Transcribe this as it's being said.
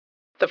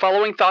The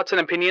following thoughts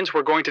and opinions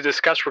we're going to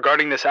discuss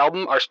regarding this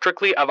album are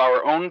strictly of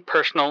our own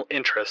personal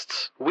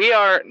interests. We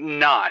are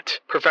not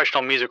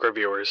professional music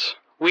reviewers.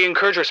 We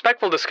encourage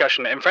respectful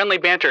discussion and friendly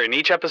banter in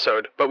each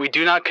episode, but we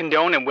do not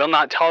condone and will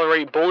not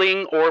tolerate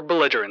bullying or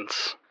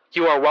belligerence.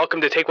 You are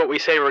welcome to take what we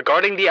say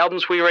regarding the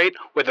albums we rate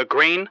with a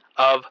grain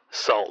of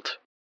salt.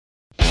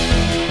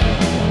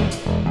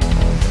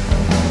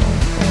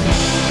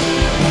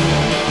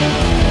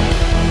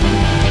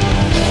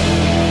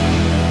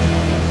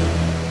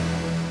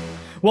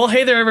 Well,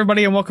 hey there,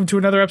 everybody, and welcome to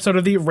another episode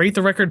of the Rate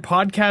the Record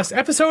podcast,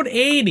 episode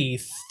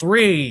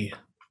 83.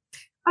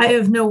 I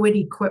have no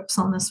witty quips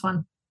on this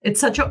one.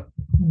 It's such a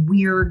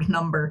weird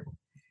number.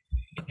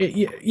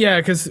 Yeah,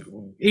 because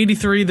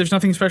 83, there's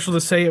nothing special to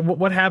say.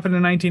 What happened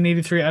in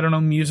 1983? I don't know.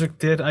 Music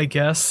did, I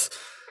guess.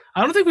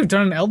 I don't think we've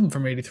done an album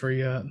from 83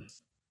 yet.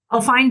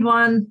 I'll find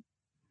one.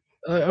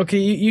 Okay,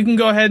 you can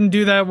go ahead and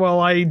do that while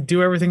I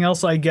do everything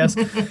else, I guess.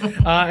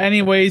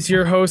 Anyways,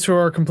 your hosts who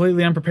are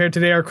completely unprepared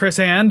today are Chris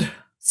and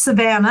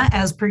Savannah,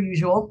 as per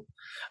usual.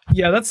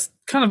 Yeah, that's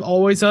kind of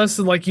always us.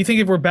 Like, you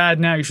think if we're bad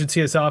now, you should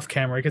see us off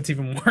camera. It gets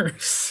even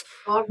worse.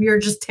 Oh, you're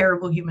just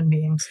terrible human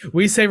beings.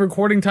 We say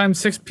recording time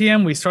 6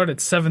 p.m. We start at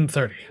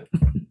 7:30.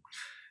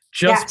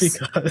 Just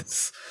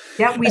because.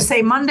 Yeah, we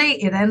say Monday,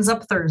 it ends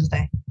up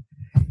Thursday.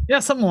 Yeah,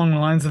 something along the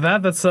lines of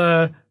that. That's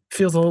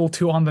feels a little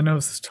too on the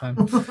nose this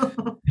time.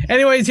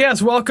 Anyways,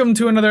 yes, welcome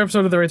to another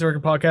episode of the Rate the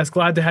Record podcast.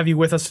 Glad to have you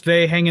with us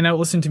today, hanging out,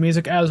 listening to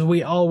music as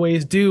we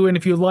always do. And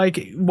if you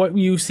like what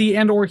you see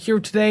and or hear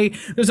today,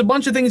 there's a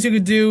bunch of things you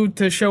could do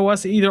to show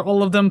us, either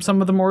all of them, some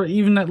of them, or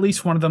even at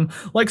least one of them.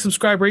 Like,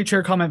 subscribe, rate,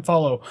 share, comment,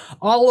 follow.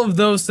 All of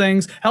those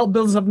things help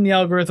build us up in the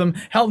algorithm,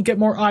 help get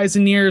more eyes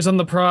and ears on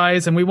the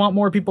prize, and we want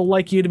more people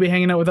like you to be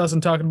hanging out with us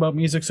and talking about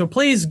music. So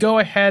please go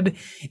ahead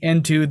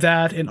and do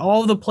that. And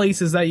all the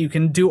places that you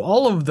can do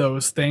all of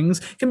those things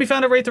can be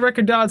found at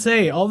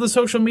ratetherecord.ca, all the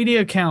social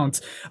media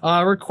accounts,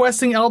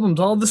 requesting albums,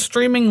 all the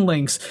streaming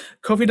links,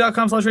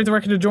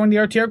 Ko-fi.com/ratetherecord to join the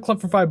RTR Club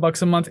for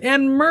 $5 a month,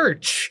 and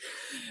merch.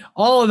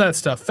 All of that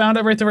stuff found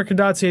at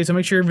ratetherecord.ca, so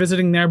make sure you're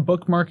visiting there,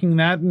 bookmarking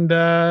that,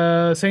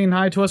 and saying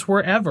hi to us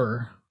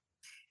wherever.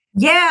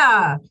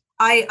 Yeah,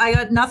 I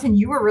got nothing.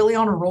 You were really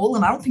on a roll,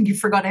 and I don't think you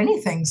forgot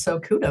anything, so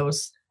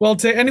kudos. Well,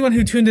 to anyone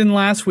who tuned in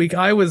last week,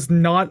 I was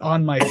not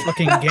on my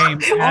fucking game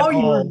at all.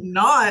 You were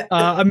not.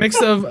 A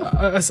mix of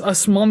a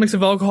small mix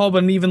of alcohol,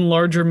 but an even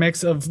larger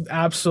mix of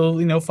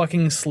absolutely no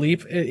fucking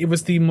sleep. It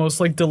was the most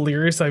like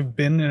delirious I've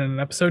been in an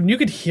episode, and you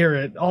could hear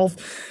it all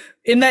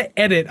in that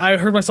edit. I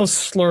heard myself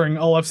slurring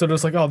all episode. I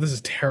was like, "Oh, this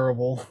is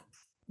terrible."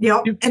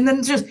 Yep, and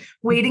then just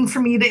waiting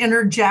for me to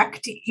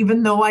interject,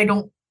 even though I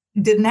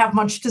didn't have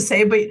much to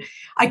say, but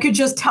I could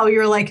just tell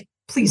you're like,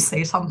 please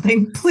say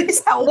something.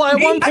 Please help me. Well,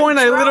 at one point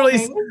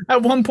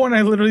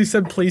I literally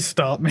said, please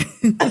stop me.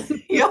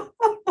 Yeah.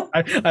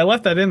 I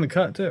left that in the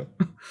cut too.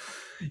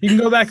 You can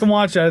go back and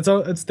watch that.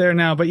 It's there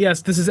now. But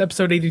yes, this is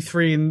episode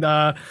 83, and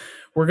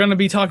we're going to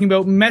be talking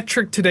about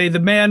Metric today, the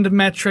band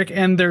Metric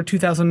and their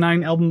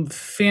 2009 album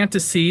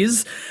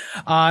Fantasies.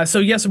 So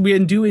yes, we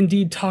do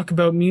indeed talk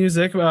about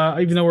music,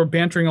 even though we're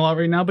bantering a lot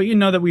right now, but you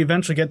know that we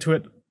eventually get to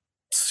it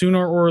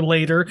sooner or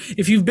later.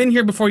 If you've been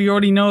here before, you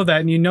already know that,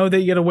 and you know that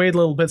you gotta wait a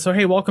little bit. So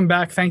hey, welcome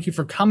back. Thank you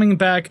for coming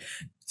back.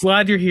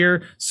 Glad you're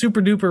here.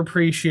 Super duper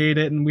appreciate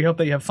it, and we hope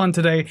that you have fun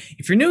today.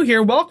 If you're new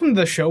here, welcome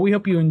to the show. We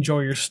hope you enjoy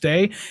your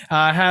stay.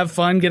 Have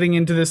fun getting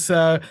into this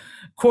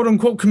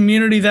quote-unquote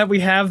community that we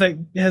have that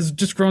has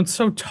just grown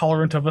so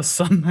tolerant of us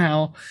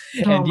somehow.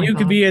 And you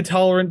could be a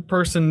tolerant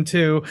person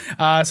too.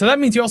 So that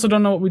means you also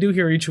don't know what we do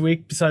here each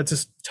week besides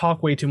just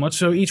talk way too much.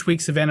 So each week,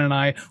 Savannah and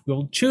I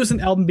will choose an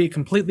album, be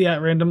completely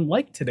at random,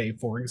 like today,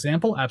 for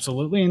example.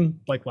 Absolutely. And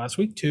like last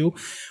week too.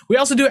 We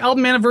also do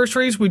album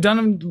anniversaries. We've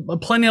done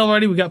plenty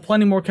already. We got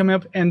plenty more coming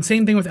up. And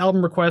same thing with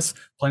album requests.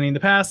 Plenty in the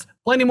past,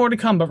 plenty more to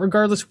come. But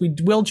regardless, we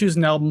will choose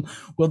an album.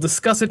 We'll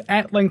discuss it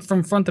at length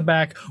from front to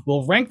back.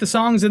 We'll rank the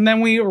songs, and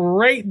then we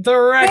rate the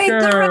record.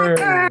 Rate the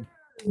record.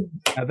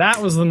 Now,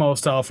 that was the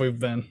most off we've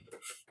been.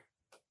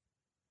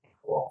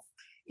 Cool.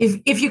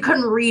 If you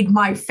couldn't read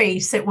my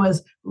face, it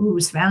was, ooh,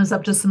 Savannah's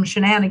up to some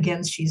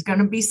shenanigans. She's going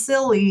to be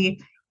silly.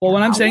 Well,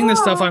 when I'm saying this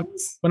stuff, I'm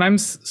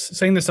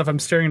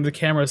staring into the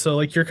camera. So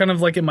like, you're kind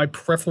of like in my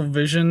peripheral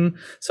vision.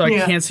 So I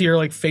can't see your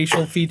like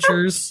facial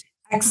features.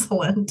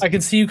 Excellent. I can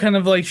see you kind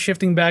of like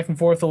shifting back and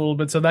forth a little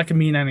bit. So that can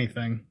mean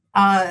anything.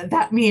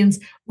 That means,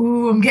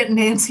 ooh, I'm getting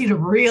Nancy to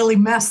really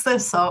mess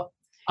this up.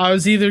 I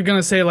was either going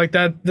to say like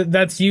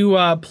that's you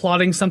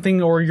plotting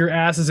something, or your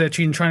ass is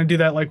itchy and trying to do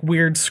that like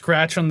weird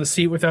scratch on the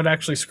seat without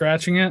actually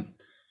scratching it.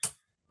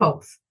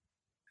 Both.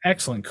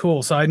 Excellent.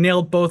 Cool. So I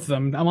nailed both of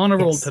them. I'm on a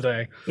roll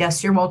today.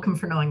 Yes, you're welcome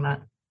for knowing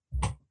that.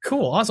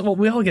 Cool. Awesome. Well,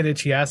 we all get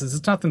itchy asses.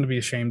 It's nothing to be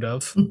ashamed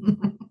of.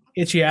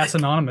 Itchy Ass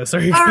Anonymous.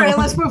 There you All go. right,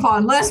 let's move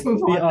on. Let's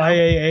move on. The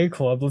IAA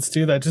club. Let's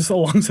do that just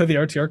alongside the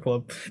RTR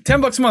club.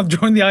 $10 a month.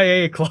 Join the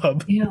IAA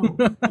club. Ew,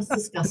 that's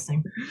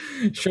disgusting.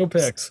 Show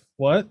pics.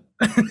 What?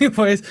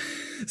 Anyways,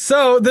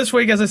 so this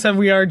week, as I said,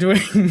 we are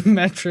doing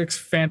Metric's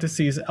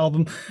Fantasies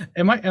album.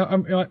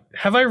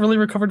 Have I really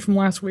recovered from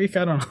last week?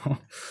 I don't know.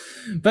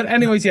 But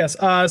anyways, yes.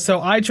 So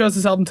I chose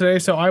this album today,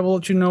 so I will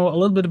let you know a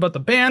little bit about the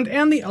band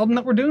and the album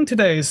that we're doing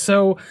today.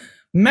 So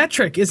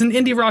Metric is an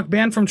indie rock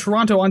band from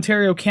Toronto,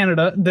 Ontario,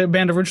 Canada. The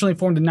band originally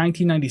formed in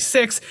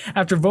 1996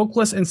 after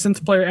vocalist and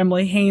synth player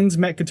Emily Haynes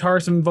met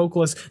guitarist and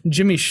vocalist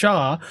Jimmy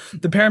Shaw.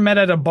 The pair met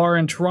at a bar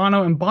in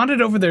Toronto and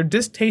bonded over their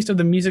distaste of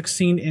the music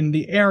scene in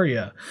the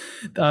area.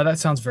 That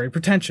sounds very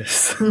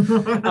pretentious.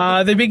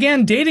 They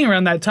began dating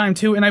around that time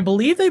too, and I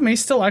believe they may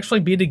still actually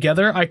be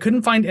together. I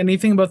couldn't find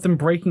anything about them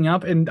breaking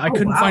up, and I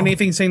couldn't find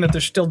anything saying that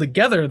they're still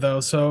together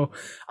though, so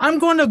I'm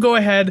going to go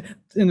ahead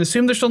and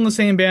assume they're still in the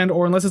same band,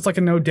 or unless it's like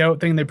a no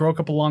doubt thing, they broke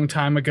up a long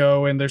time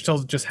ago and they're still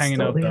just hanging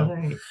out though.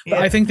 Yeah. But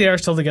I think they are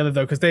still together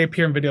though, because they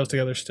appear in videos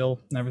together still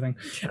and everything.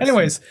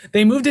 Anyways,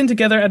 they moved in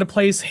together at a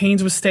place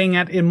Haynes was staying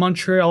at in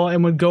Montreal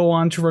and would go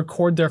on to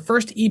record their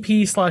first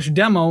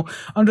EP/demo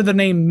under the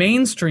name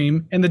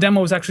Mainstream, and the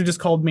demo was actually just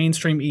called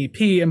Mainstream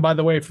EP. And by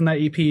the way, from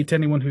that EP, to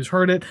anyone who's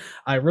heard it,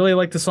 I really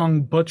like the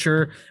song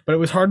Butcher, but it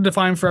was hard to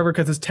find forever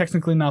because it's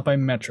technically not by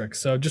Metric,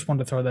 so just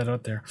wanted to throw that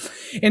out there.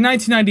 In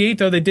 1998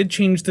 though, they did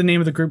change the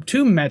name of the group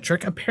to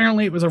Metric.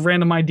 Apparently it was a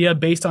random idea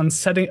based on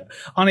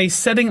a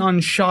setting on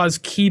Shaw's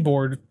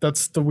keyboard.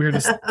 That's the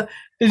weirdest.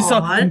 It's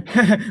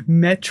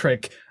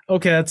Metric.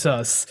 Okay, that's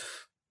us.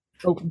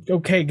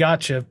 Okay,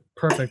 gotcha.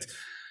 Perfect.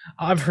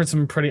 I've heard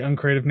some pretty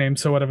uncreative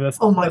names, so whatever.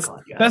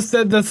 God, yes.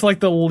 That's like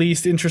the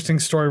least interesting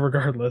story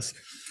regardless.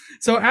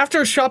 So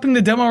after shopping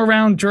the demo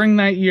around during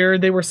that year,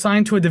 they were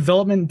signed to a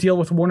development deal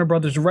with Warner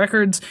Brothers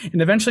Records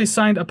and eventually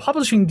signed a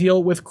publishing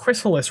deal with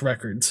Chrysalis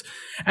Records.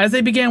 As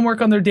they began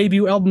work on their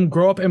debut album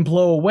Grow Up and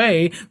Blow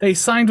Away, they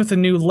signed with a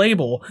new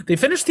label. They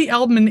finished the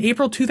album in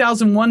April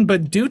 2001,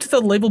 but due to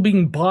the label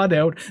being bought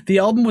out, the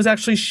album was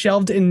actually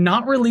shelved and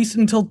not released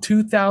until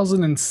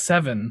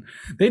 2007.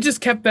 They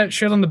just kept that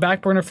shit on the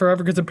back burner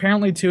forever because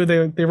apparently too,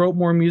 they wrote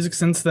more music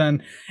since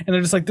then, and they're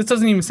just like, this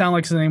doesn't even sound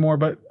like it anymore,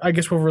 but I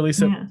guess we'll release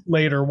it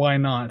later. Why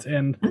not?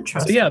 And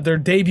so yeah, their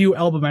debut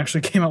album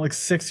actually came out like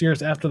 6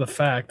 years after the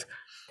fact.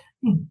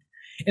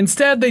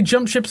 Instead, they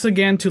jumped ships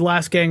again to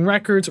Last Gang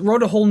Records,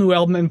 wrote a whole new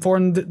album, and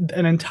formed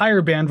an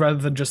entire band rather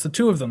than just the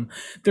two of them.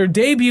 Their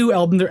debut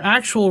album, their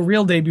actual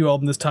real debut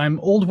album this time,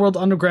 Old World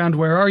Underground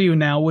Where Are You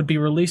Now, would be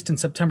released in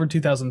September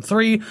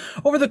 2003.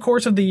 Over the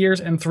course of the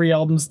years and 3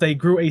 albums, they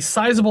grew a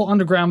sizable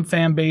underground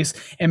fan base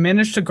and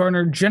managed to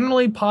garner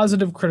generally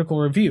positive critical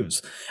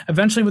reviews.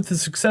 Eventually, with the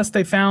success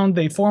they found,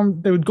 they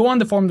would go on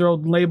to form their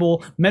own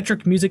label,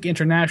 Metric Music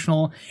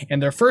International,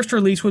 and their first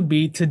release would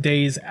be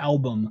today's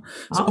album.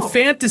 So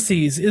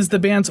Fantasies is the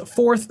band's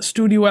 4th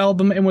studio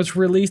album and was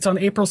released on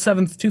April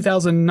 7th,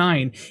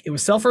 2009. It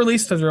was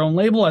self-released through their own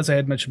label, as I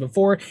had mentioned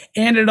before,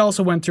 and it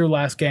also went through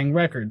Last Gang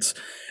Records.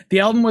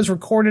 The album was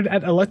recorded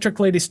at Electric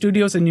Lady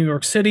Studios in New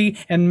York City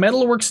and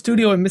Metalworks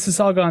Studio in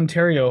Mississauga,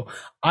 Ontario.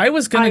 I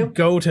was going to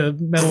go to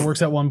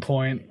Metalworks at one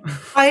point.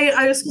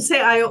 I was going to say,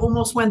 I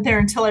almost went there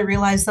until I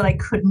realized that I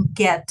couldn't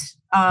get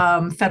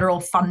federal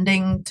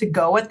funding to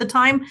go at the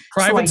time.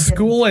 Private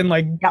school and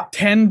like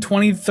 $10,000,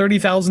 $20,000,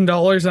 $30,000,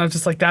 and I was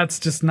just like, that's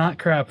just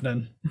not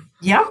happening.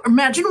 Yeah,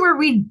 imagine where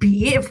we'd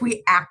be if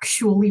we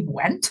actually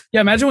went.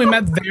 Yeah, imagine we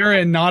met there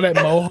and not at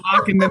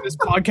Mohawk, and then this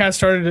podcast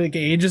started like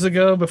ages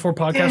ago before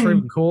podcasts were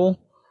even cool.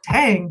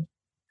 Dang.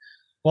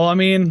 Well, I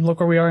mean, look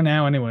where we are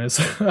now, anyways.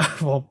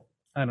 Well,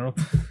 I don't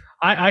know.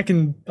 I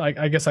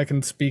guess I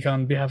can speak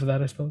on behalf of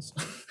that, I suppose.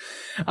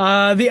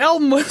 The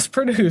album was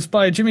produced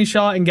by Jimmy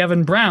Shaw and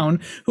Gavin Brown,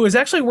 who has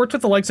actually worked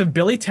with the likes of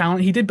Billy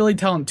Talent. He did Billy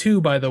Talent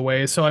 2, by the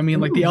way. So, I mean,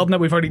 like the album that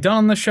we've already done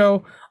on the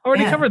show,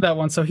 already covered that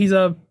one. So he's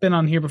been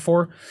on here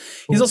before.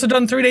 He's also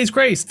done 3 Days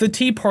Grace, The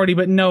Tea Party,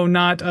 but no,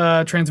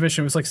 not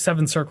Transmission. It was like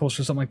 7 Circles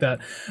or something like that.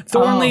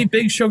 Thornley,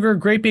 Big Sugar,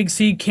 Great Big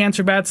Sea,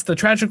 Cancer Bats, The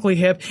Tragically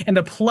Hip, and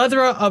a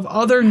plethora of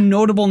other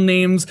notable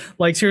names.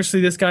 Like,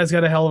 seriously, this guy's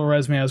got a hell of a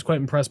resume. I was quite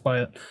impressed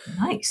by it.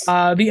 Nice.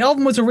 The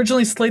album was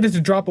originally slated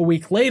to drop a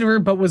week later,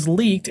 but was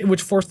leaked,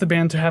 which forced the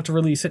band to have to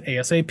release it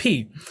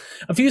ASAP.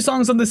 A few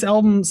songs on this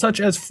album,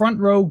 such as Front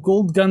Row,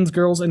 Gold Guns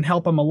Girls, and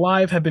Help I'm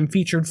Alive, have been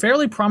featured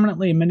fairly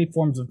prominently in many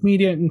forms of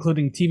media,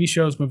 including TV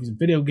shows, movies, and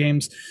video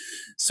games.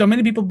 So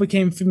many people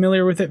became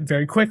familiar with it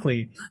very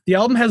quickly. The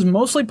album has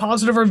mostly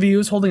positive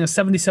reviews, holding a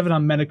 77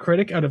 on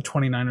Metacritic out of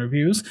 29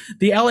 reviews.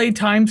 The LA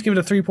Times gave it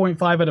a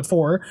 3.5 out of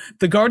 4.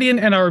 The Guardian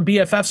and our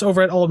BFFs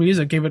over at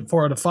AllMusic gave it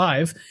 4 out of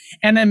 5.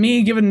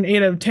 NME gave it an 8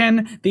 out of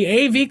 10. The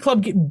AV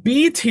Club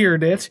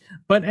B-tiered it,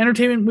 but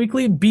Entertainment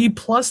Weekly B+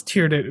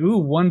 tiered it. Ooh,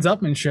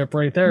 one's-upmanship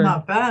right there.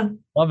 Not bad.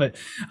 Love it.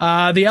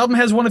 The album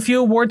has won a few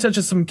awards, such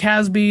as some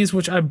Casbys,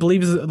 which I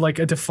believe is like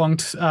a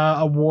defunct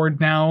award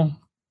now.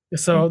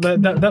 So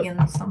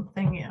Canadian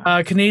something,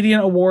 Canadian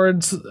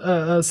awards,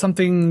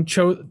 something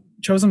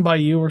Chosen by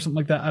You or something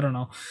like that. I don't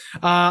know.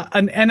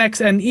 An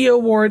NXNE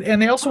award,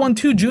 and they also won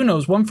 2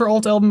 Junos, one for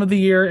Alt Album of the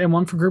Year and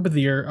one for Group of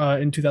the Year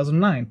in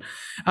 2009.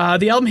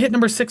 The album hit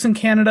number 6 in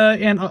Canada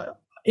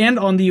and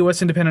on the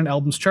U.S. Independent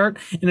Albums chart,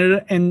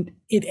 and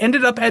it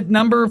ended up at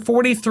number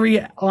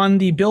 43 on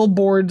the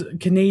Billboard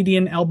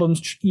Canadian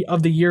Albums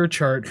of the Year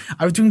chart.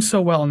 I was doing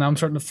so well, and now I'm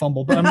starting to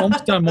fumble, but I'm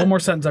almost done. One more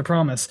sentence, I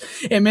promise.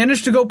 It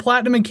managed to go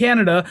platinum in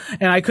Canada,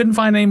 and I couldn't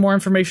find any more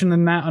information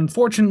than that,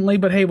 unfortunately,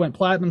 but hey, it went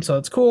platinum, so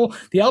it's cool.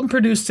 The album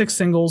produced 6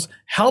 singles: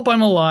 Help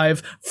I'm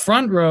Alive,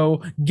 Front Row,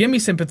 Gimme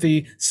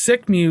Sympathy,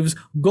 Sick Muse,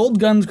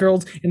 Gold Guns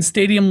Girls, and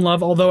Stadium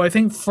Love, although I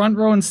think Front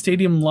Row and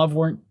Stadium Love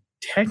weren't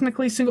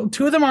technically single.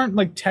 2 of them aren't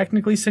like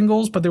technically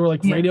singles, but they were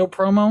like radio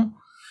promo.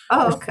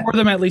 Oh, okay. 4 of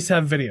them at least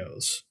have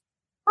videos.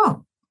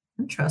 Oh,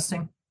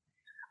 interesting.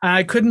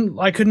 I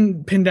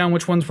couldn't pin down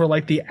which ones were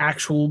like the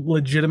actual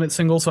legitimate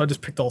singles, so I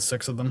just picked all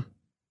 6 of them.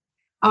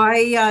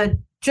 I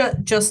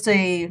just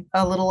a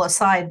little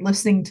aside,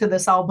 listening to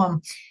this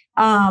album,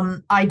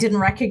 I didn't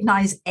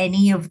recognize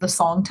any of the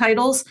song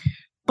titles,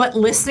 but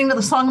listening to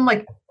the song, I'm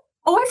like,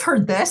 oh, I've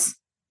heard this.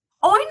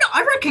 Oh, I know,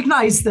 I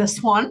recognize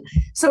this one.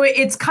 So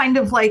it's kind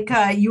of like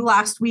you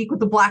last week with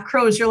the Black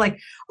Crowes. You're like,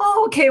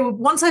 oh, okay.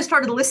 Once I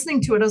started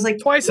listening to it, I was like,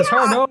 twice as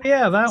hard. Oh,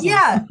 yeah, that one.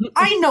 Yeah,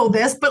 I know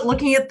this. But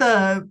looking at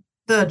the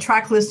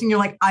track listing, you're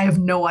like, I have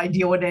no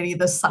idea what any of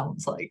this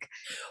sounds like.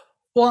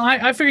 Well,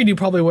 I figured you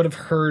probably would have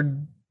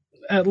heard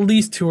at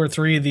least 2 or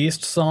 3 of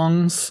these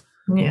songs.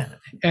 Yeah.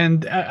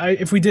 And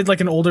if we did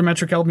like an older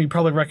Metric album, you'd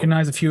probably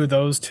recognize a few of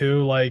those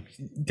too, like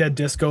Dead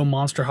Disco,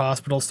 Monster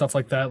Hospital, stuff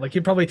like that. Like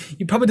you probably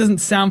doesn't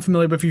sound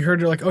familiar, but if you heard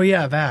it, you're like, oh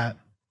yeah, that.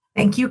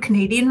 Thank you,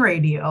 Canadian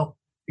radio.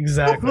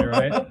 Exactly,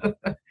 right?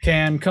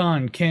 Can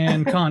con.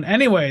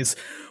 Anyways,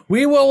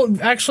 we will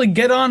actually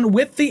get on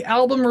with the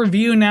album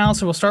review now.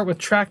 So we'll start with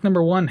track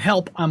number 1,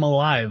 Help I'm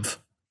Alive.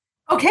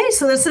 Okay,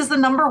 so this is the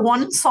number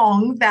 1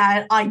 song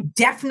that I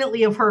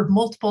definitely have heard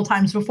multiple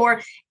times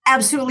before.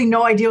 Absolutely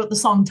no idea what the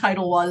song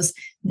title was.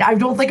 I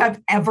don't think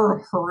I've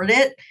ever heard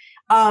it.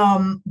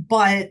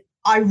 But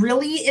I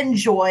really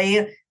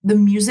enjoy the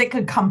music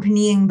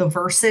accompanying the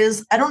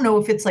verses. I don't know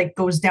if it's like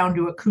goes down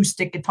to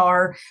acoustic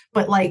guitar,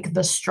 but like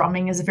the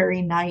strumming is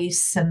very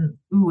nice, and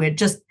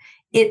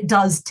it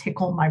does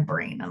tickle my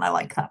brain, and I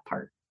like that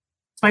part.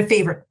 It's my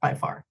favorite by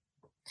far.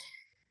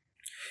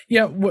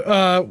 Yeah,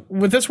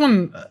 with this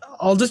one,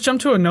 I'll just jump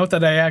to a note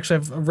that I actually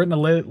have written a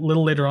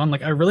little later on.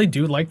 Like, I really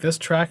do like this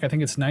track. I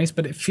think it's nice,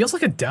 but it feels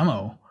like a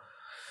demo.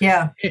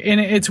 Yeah. And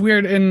it's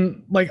weird.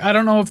 And, like, I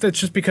don't know if it's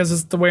just because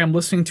it's the way I'm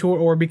listening to it,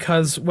 or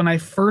because when I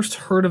first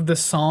heard of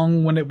this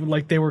song, when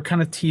they were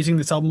kind of teasing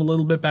this album a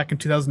little bit back in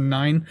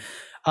 2009,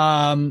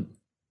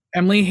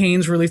 Emily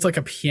Haynes released, like,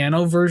 a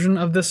piano version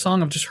of this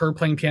song of just her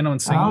playing piano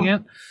and singing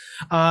it.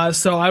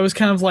 So I was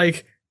kind of,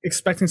 like,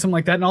 expecting something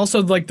like that, and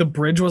also like the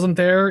bridge wasn't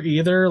there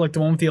either, like the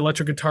one with the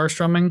electric guitar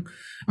strumming.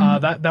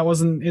 That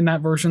wasn't in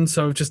that version,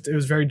 so it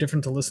was very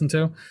different to listen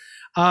to.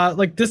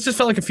 Like this just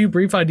felt like a few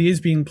brief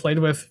ideas being played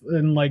with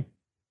and like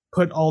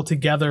put all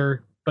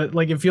together, but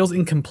like it feels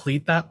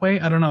incomplete that way.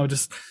 I don't know,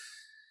 just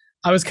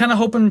I was kind of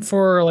hoping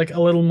for like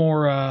a little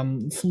more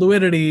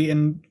fluidity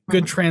and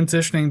good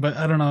transitioning, but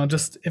I don't know,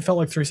 just it felt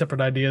like 3 separate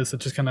ideas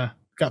that just kind of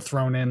got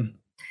thrown in.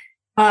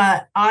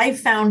 I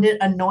found it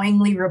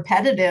annoyingly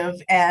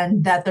repetitive,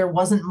 and that there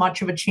wasn't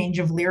much of a change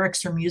of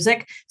lyrics or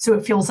music. So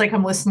it feels like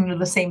I'm listening to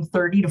the same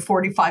 30 to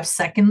 45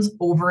 seconds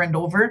over and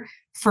over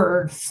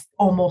for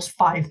almost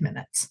 5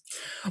 minutes.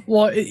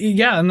 Well,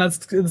 yeah, and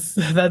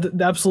that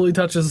absolutely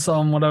touches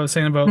on what I was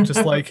saying about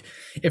just like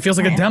it feels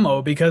like a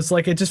demo, because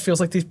like it just feels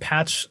like these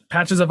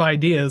patches of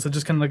ideas that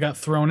just kind of got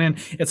thrown in.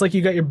 It's like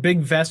you got your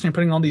big vest and you're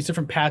putting all these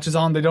different patches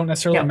on. They don't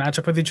necessarily match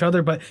up with each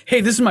other, but hey,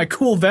 this is my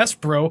cool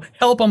vest, bro.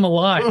 Help, I'm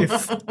alive.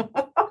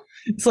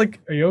 It's like,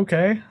 are you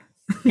okay?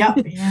 yeah.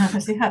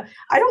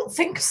 I don't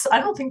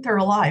think they're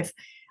alive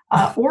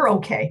or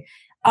okay.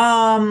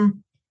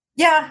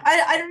 Yeah,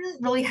 I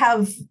didn't really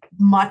have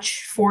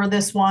much for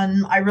this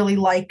one. I really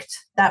liked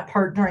that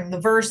part during the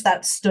verse.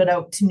 That stood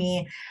out to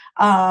me.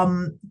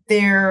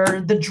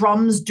 The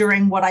drums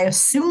during what I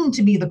assume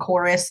to be the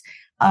chorus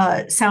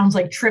sounds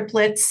like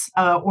triplets,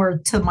 or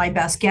to my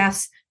best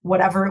guess,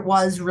 whatever it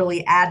was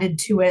really added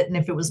to it. And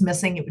if it was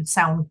missing, it would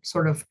sound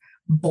sort of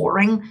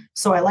boring.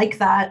 So I like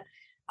that.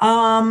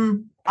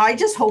 I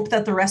just hope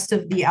that the rest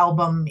of the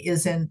album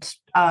isn't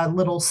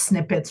little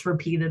snippets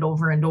repeated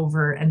over and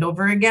over and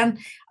over again.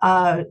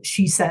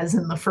 She says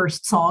in the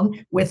first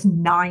song, with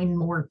 9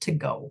 more to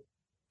go.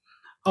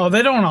 Oh,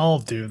 they don't all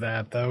do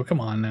that, though. Come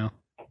on now.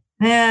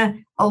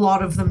 A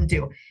lot of them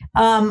do.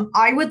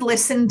 I would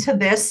listen to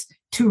this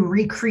to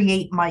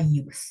recreate my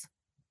youth.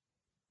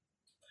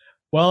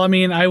 Well, I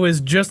mean, I was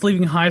just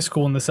leaving high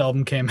school when this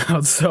album came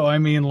out. So, I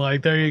mean,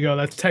 like, there you go.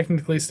 That's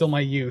technically still my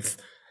youth.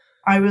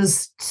 I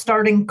was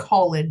starting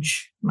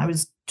college. I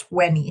was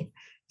 20.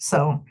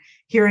 So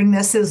hearing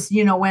this is,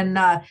 when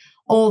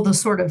all the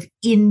sort of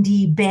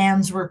indie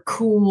bands were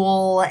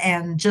cool,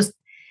 and just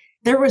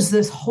there was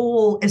this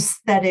whole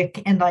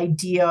aesthetic and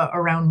idea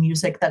around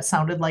music that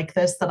sounded like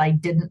this that I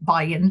didn't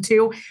buy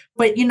into.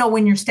 But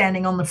when you're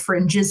standing on the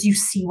fringes, you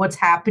see what's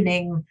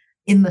happening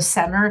in the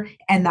center,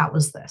 and that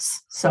was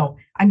this. So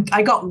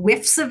I got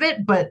whiffs of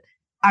it, but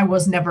I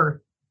was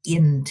never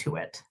into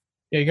it.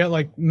 Yeah, you got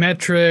like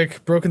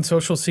Metric, Broken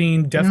Social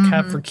Scene, Death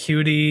Cab for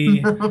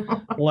Cutie,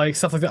 like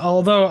stuff like that.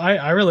 Although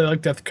I really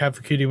liked Death Cab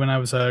for Cutie when I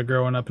was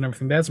growing up and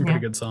everything. They had some pretty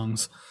good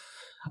songs.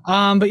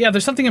 But yeah,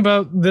 there's something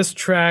about this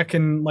track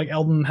and like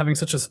album having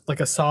such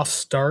a soft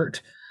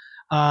start.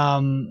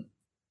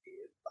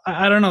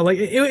 I don't know, like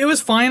it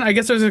was fine. I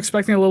guess I was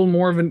expecting a little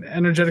more of an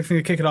energetic thing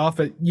to kick it off,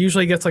 but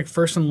usually gets like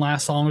first and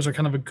last songs are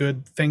kind of a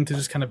good thing to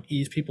just kind of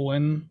ease people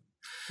in.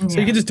 So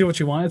you can just do what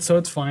you want, so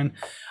it's fine.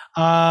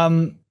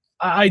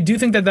 I do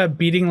think that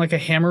beating like a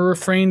hammer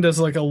refrain does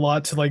like a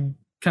lot to like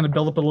kind of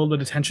build up a little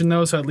bit of tension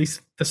though, so at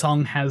least the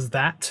song has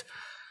that.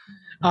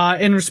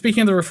 And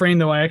speaking of the refrain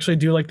though, I actually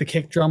do like the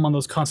kick drum on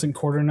those constant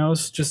quarter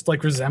notes, just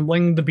like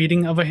resembling the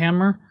beating of a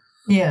hammer.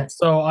 Yeah.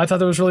 So I thought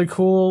that was really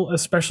cool,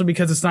 especially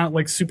because it's not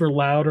like super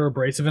loud or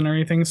abrasive and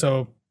anything.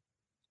 So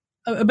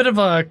a bit of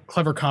a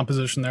clever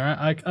composition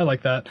there. I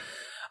like that.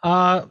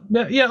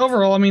 Yeah,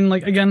 overall, I mean,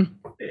 like, again,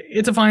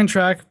 it's a fine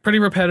track, pretty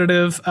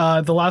repetitive.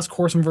 The last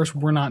chorus and verse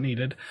were not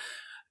needed.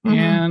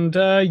 And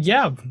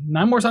yeah,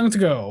 9 more songs to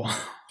go.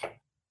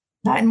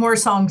 9 more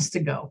songs to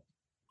go.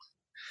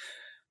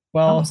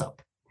 Well,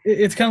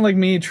 it's kind of like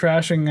me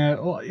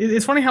trashing.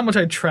 It's funny how much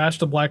I trashed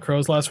the Black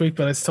Crowes last week,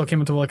 but I still came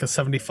into like a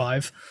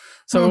 75.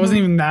 So it wasn't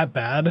even that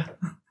bad.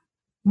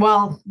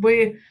 Well,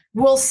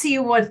 we'll see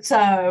what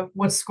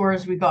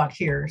scores we got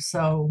here.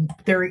 So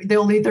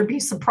they'll either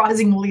be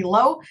surprisingly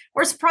low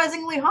or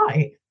surprisingly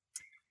high.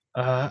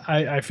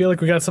 I feel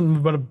like we got something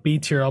about a B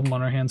tier album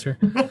on our hands here.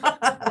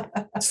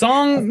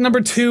 Song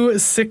number 2,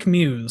 Sick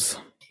Muse.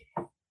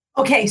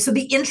 Okay, so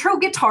the intro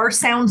guitar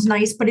sounds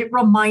nice, but it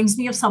reminds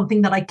me of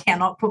something that I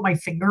cannot put my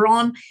finger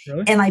on.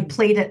 Really? And I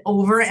played it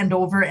over and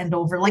over and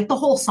over, like the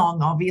whole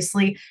song,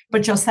 obviously,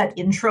 but just that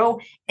intro,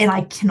 and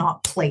I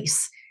cannot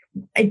place.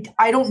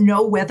 I don't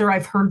know whether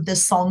I've heard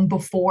this song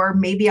before.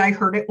 Maybe I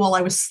heard it while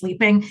I was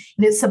sleeping,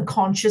 and it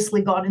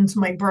subconsciously got into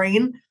my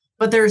brain.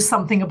 But there's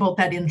something about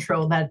that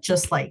intro that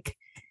just like,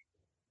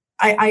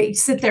 I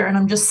sit there and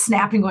I'm just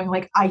snapping, going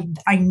like,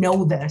 I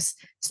know this.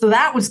 So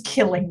that was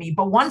killing me.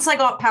 But once I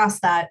got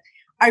past that,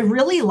 I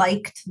really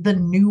liked the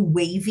new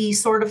wavy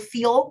sort of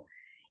feel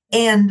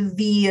and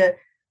the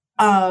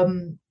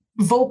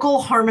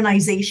vocal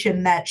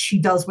harmonization that she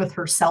does with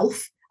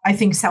herself, I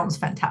think sounds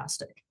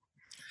fantastic.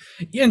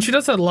 Yeah, and she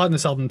does that a lot in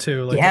this album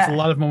too. Like there's a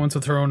lot of moments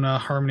with her own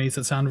harmonies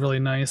that sound really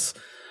nice.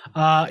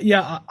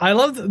 Yeah, I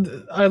love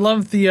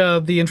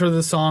the intro to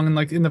the song and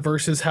like in the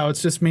verses how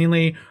it's just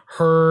mainly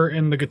her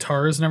and the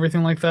guitars and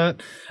everything like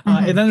that.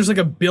 And then there's like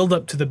a build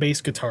up to the bass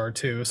guitar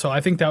too. So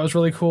I think that was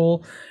really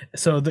cool.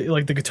 So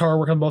the guitar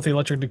work on both the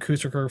electric and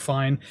acoustic are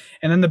fine.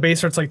 And then the bass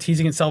starts like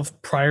teasing itself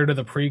prior to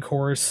the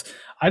pre-chorus.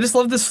 I just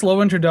love this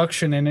slow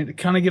introduction, and it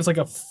kind of gives like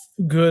a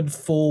good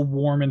full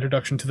warm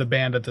introduction to the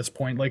band at this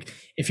point. Like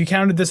if you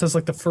counted this as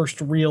like the first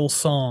real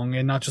song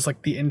and not just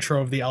like the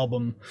intro of the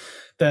album,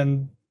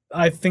 then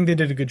I think they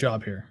did a good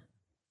job here.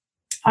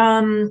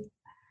 What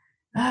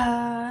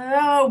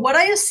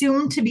I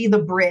assume to be the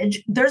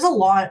bridge, there's a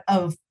lot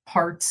of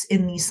parts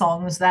in these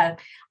songs that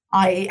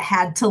I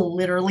had to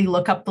literally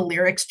look up the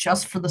lyrics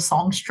just for the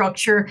song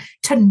structure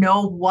to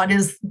know what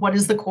is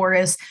the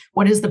chorus,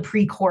 what is the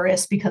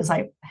pre-chorus, because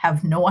I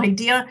have no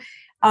idea.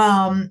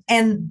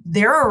 And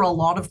there are a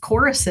lot of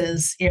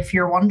choruses, if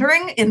you're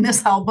wondering. In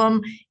this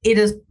album, it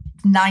is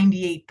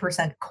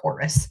 98%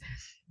 chorus.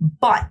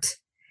 But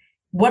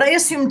what I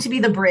assume to be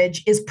the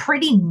bridge is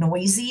pretty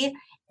noisy,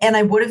 and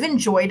I would have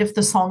enjoyed if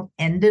the song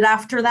ended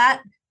after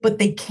that, but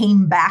they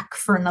came back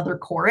for another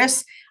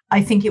chorus.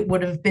 I think it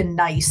would have been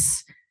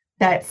nice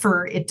that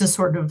for it to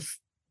sort of,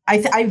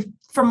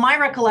 from my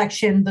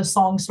recollection, the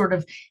song sort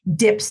of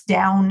dips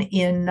down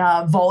in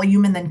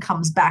volume and then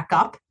comes back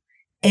up.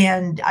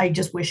 And I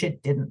just wish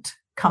it didn't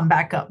come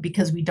back up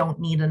because we don't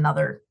need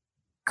another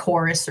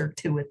chorus or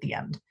two at the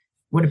end.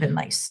 Would have been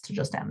nice to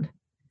just end.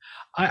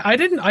 I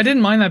didn't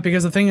mind that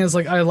because the thing is,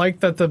 like, I like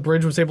that the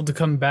bridge was able to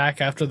come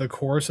back after the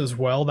chorus as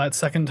well that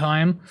second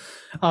time.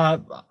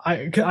 I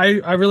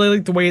really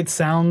like the way it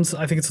sounds.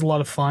 I think it's a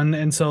lot of fun,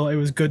 and so it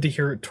was good to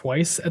hear it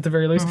twice at the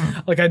very least.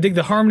 Like I dig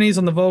the harmonies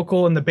on the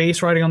vocal, and the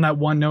bass riding on that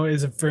one note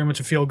is very much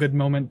a feel good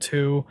moment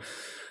too.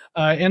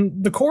 And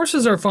the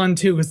choruses are fun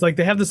too because like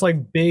they have this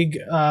like big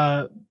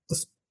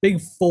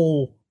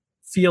full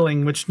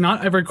feeling, which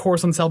not every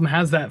chorus on this album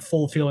has that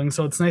full feeling.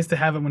 So it's nice to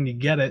have it when you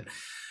get it.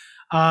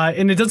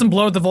 And it doesn't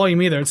blow out the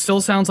volume either. It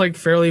still sounds like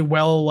fairly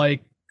well,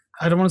 like,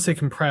 I don't want to say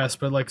compressed,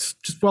 but like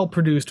just well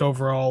produced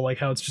overall, like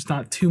how it's just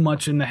not too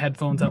much in the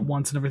headphones at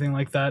once and everything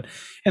like that.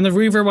 And the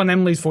reverb on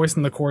Emily's voice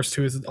in the chorus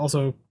too is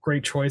also a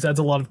great choice. Adds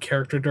a lot of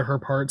character to her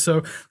part.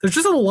 So there's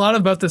just a lot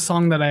about this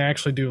song that I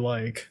actually do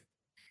like.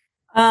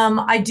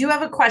 I do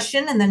have a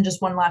question, and then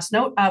just one last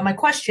note. My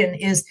question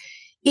is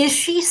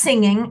she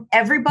singing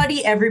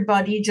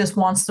everybody just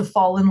wants to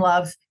fall in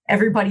love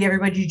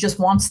everybody just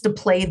wants to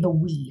play the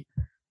Wii.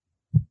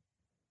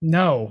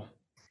 No.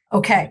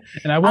 Okay.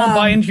 And I won't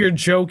buy into your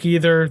joke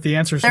either. The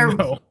answer is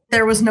no.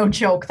 There was no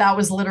joke. That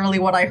was literally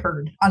what I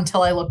heard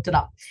until I looked it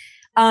up.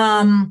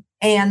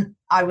 And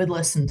I would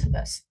listen to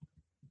this.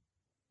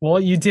 Well,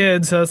 you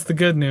did, so that's the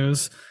good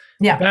news.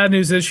 Yeah. The bad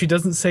news is she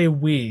doesn't say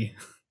we.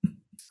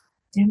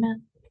 Damn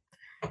it.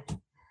 All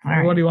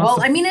right. What do you want?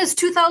 Well, I mean, it's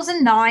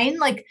 2009.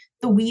 Like,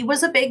 the Wii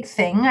was a big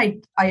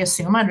thing. I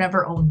assume I've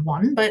never owned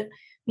one, but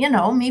you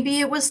know, maybe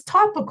it was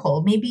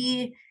topical.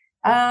 Maybe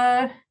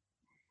let's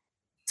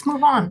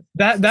move on.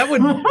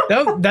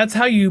 That's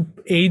how you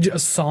age a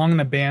song in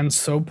a band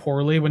so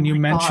poorly when you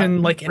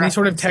mention like any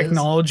sort of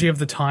technology of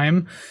the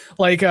time.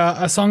 Like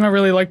a song I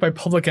really like by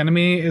Public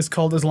Enemy is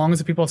called "As Long as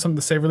the People Have Something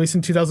to Say," released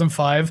in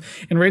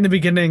 2005. And right in the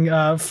beginning,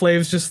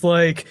 Flav's just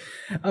like,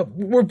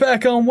 "We're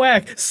back on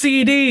whack,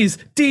 CDs,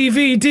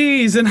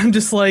 DVDs," and I'm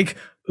just like,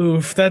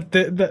 oof,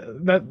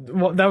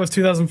 that was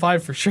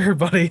 2005 for sure,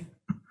 buddy.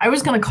 I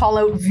was gonna call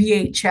out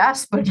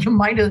VHS, but you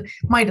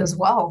might as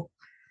well.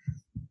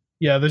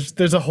 Yeah,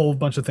 there's a whole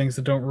bunch of things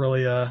that don't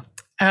really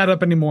add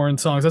up anymore in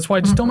songs. That's why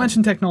I just don't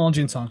mention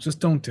technology in songs. Just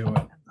don't do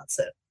it. That's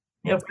it.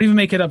 Yep. Don't even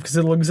make it up because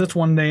it'll exist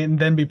one day and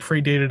then be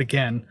predated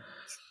again.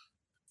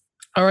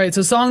 All right,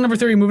 so song number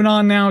 3. Moving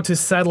on now to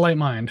 "Satellite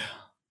Mind."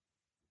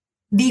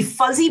 The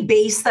fuzzy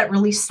bass that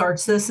really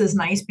starts this is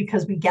nice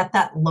because we get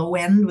that low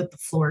end with the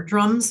floor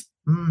drums.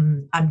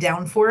 I'm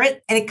down for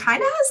it, and it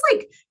kind of has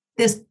like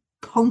this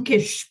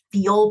punkish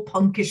feel,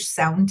 punkish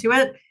sound to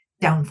it.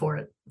 Down for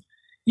it.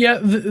 Yeah,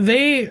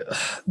 they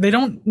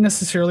don't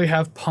necessarily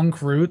have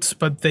punk roots,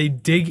 but they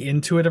dig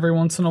into it every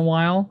once in a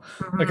while,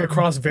 like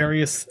across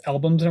various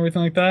albums and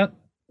everything like that.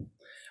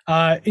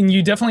 And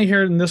you definitely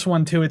hear it in this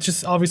one too. It's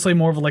just obviously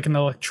more of like an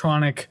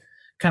electronic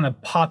kind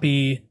of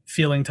poppy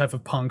feeling type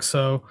of punk.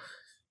 So,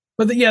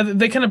 but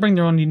they kind of bring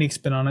their own unique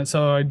spin on it.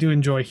 So I do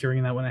enjoy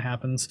hearing that when it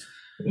happens.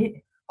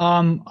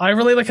 I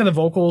really like how the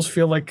vocals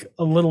feel like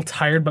a little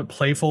tired but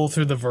playful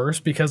through the verse,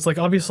 because like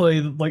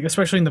obviously like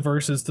especially in the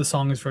verses the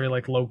song is very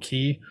like low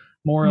key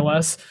more or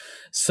less.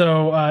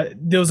 So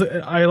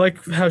I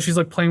like how she's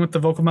like playing with the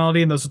vocal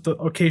melody and the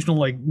occasional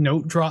like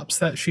note drops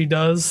that she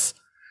does,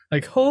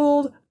 like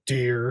 "hold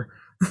dear,"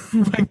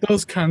 like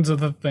those kinds of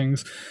the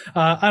things.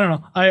 I don't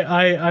know.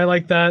 I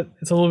like that.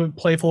 It's a little bit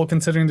playful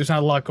considering there's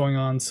not a lot going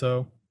on,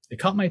 so it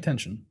caught my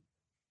attention.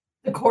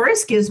 The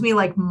chorus gives me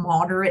like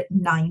moderate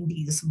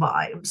 90s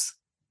vibes,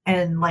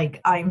 and like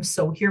I'm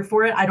so here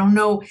for it. I don't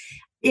know,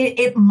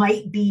 it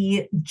might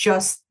be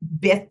just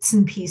bits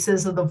and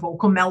pieces of the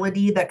vocal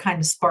melody that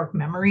kind of spark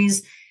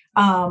memories,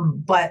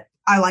 but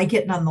I like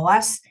it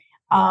nonetheless.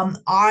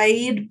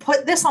 I'd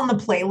put this on my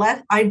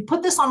playlist,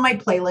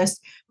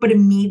 but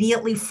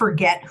immediately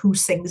forget who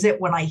sings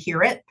it when I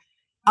hear it.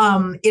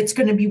 It's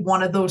going to be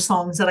one of those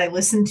songs that I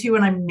listen to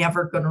and I'm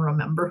never going to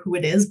remember who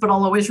it is, but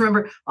I'll always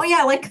remember, oh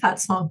yeah, I like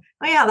that song.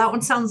 Oh yeah, that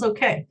one sounds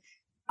okay.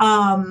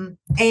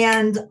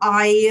 And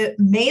I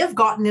may have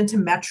gotten into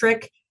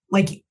Metric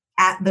like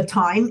at the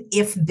time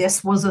if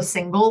this was a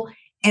single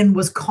and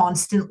was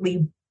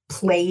constantly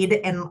played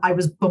and I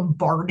was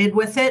bombarded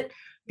with it,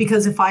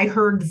 because if I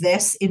heard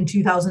this in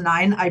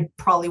 2009, I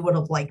probably would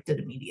have liked it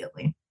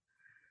immediately.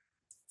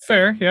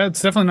 Fair. Yeah,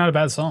 it's definitely not a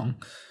bad song.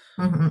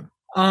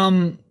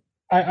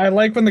 I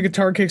like when the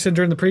guitar kicks in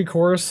during the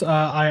pre-chorus.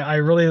 I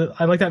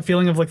like that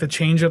feeling of like the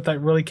change up that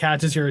really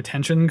catches your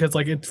attention, because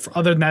like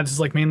other than that it's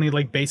like mainly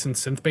like bass and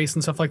synth bass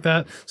and stuff like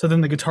that. So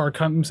then the guitar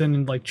comes in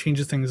and like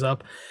changes things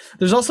up.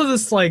 There's also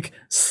this like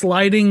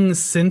sliding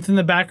synth in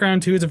the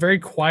background too. It's a very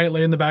quiet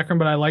layer in the background,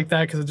 but I like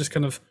that because it just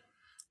kind of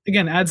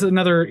again adds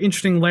another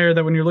interesting layer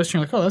that when you're listening,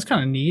 you're like, oh, that's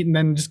kind of neat, and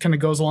then just kind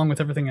of goes along with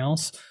everything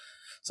else.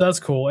 So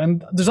that's cool.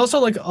 And there's also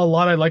like a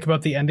lot I like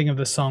about the ending of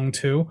this song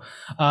too.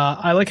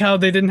 I like how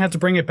they didn't have to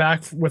bring it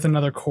back with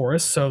another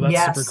chorus, so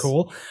that's super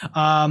cool.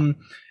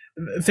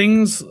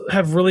 Things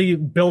have really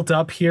built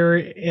up here,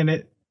 and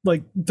it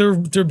like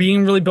they're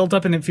being really built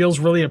up, and it feels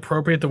really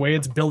appropriate the way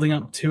it's building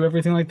up to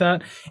everything like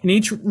that. And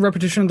each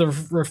repetition of the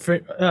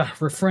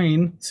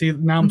refrain. See,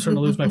 now I'm starting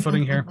to lose my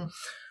footing here.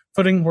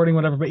 Wording,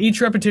 whatever. But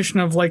each repetition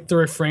of like the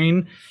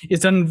refrain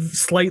is done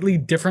slightly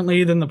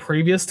differently than the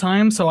previous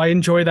time. So I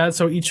enjoy that.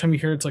 So each time you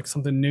hear it's like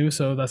something new.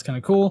 So that's kind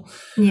of cool.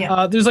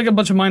 Yeah. There's like a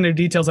bunch of minor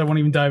details I won't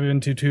even dive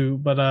into too,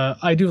 but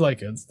I do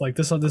like it. It's like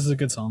this is a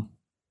good song.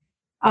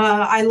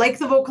 I like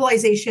the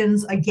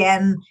vocalizations.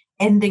 Again,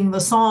 ending the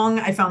song,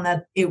 I found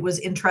that it was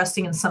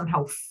interesting and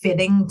somehow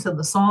fitting to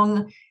the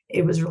song.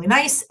 It was really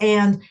nice.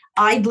 And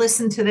I'd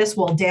listen to this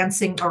while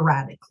dancing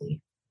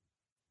erratically.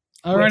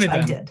 Alrighty, which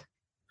I did.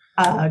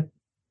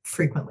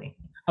 Frequently.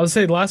 I would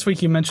say last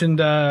week you mentioned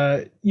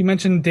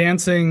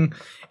dancing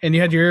and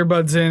you had your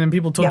earbuds in and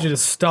people told you to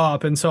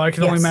stop, and so I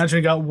can only imagine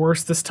it got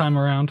worse this time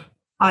around.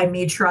 I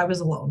made sure I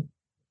was alone.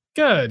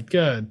 Good.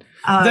 But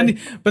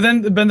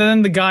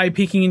then the guy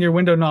peeking in your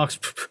window knocks.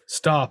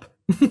 Stop.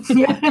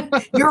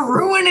 Yeah, you're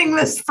ruining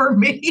this for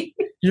me.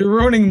 You're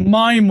ruining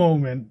my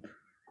moment.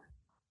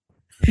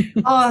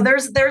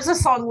 There's a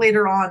song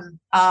later on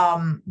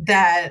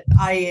that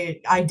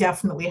I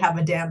definitely have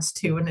a dance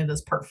to, and it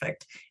is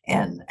perfect.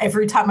 And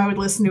every time I would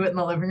listen to it in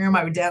the living room,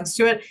 I would dance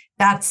to it.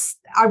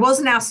 I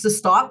wasn't asked to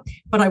stop,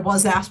 but I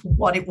was asked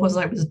what it was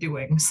I was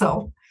doing.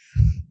 So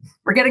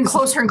we're getting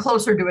closer and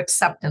closer to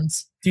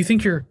acceptance. Do you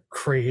think you're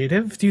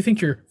creative? Do you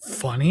think you're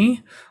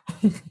funny?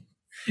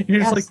 You're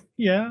just like,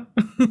 yeah.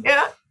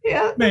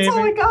 Yeah, that's all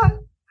I got.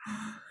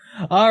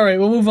 All right,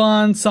 we'll move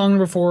on. Song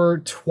number 4,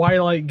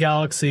 Twilight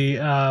Galaxy.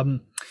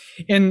 And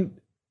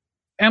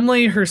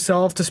Emily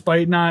herself,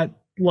 despite not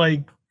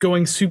like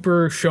going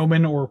super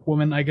showman or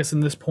woman, I guess in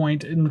this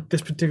point in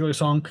this particular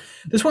song,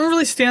 this one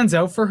really stands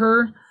out for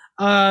her.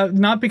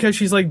 Not because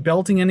she's like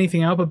belting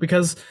anything out, but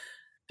because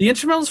the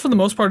instrumentals for the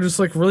most part are just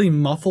like really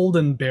muffled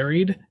and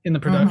buried in the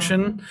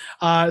production.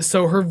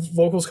 So her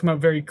vocals come out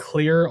very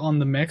clear on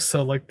the mix.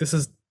 So like this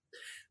is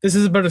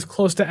about as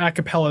close to a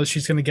cappella as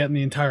she's going to get in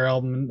the entire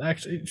album. And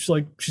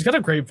actually, she's got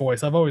a great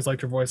voice. I've always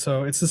liked her voice,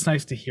 so it's just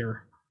nice to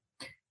hear.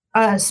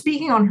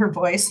 Speaking on her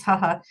voice,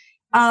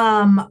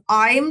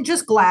 I'm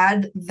just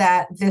glad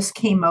that this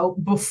came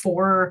out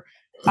before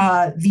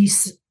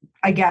these,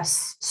 I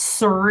guess,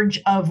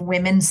 surge of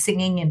women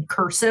singing in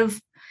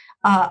cursive.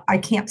 I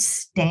can't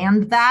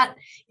stand that.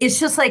 It's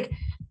just like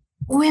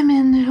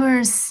women who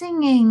are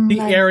singing the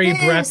like airy,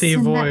 this breathy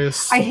and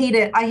voice. that.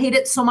 I hate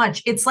it so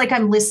much. It's like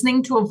I'm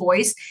listening to a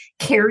voice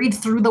carried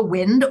through the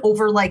wind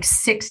over like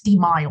 60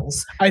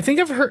 miles. I think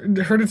I've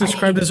heard it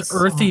described as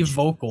earthy so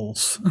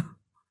vocals.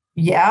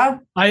 Yeah.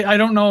 I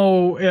don't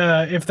know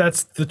if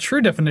that's the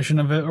true definition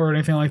of it or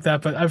anything like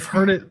that, but I've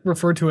heard it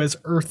referred to as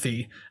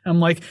earthy. I'm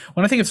like,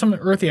 when I think of something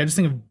earthy, I just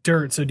think of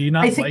dirt. So do you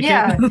not it?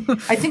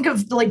 I think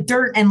of like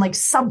dirt and like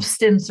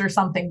substance or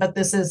something, but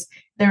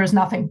there is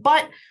nothing.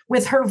 But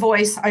with her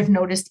voice, I've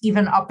noticed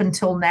even up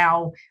until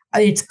now,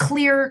 it's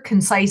clear,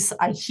 concise.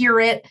 I hear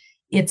it.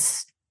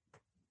 It's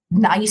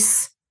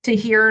nice to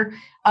hear,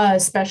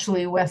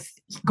 especially with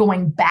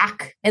going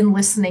back and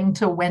listening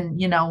to when,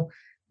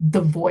 the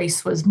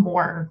voice was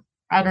more,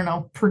 I don't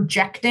know,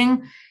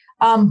 projecting.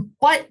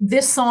 But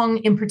this song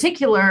in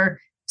particular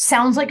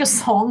sounds like a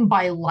song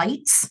by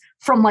Lights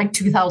from like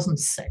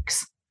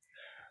 2006.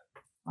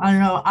 I don't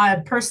know.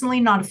 I'm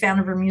personally not a fan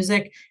of her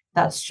music.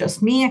 That's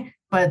just me,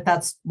 but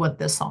that's what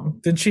this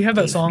song. Did she have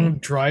that song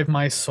Drive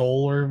My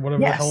Soul or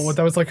whatever the hell?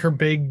 That was like her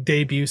big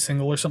debut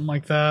single or something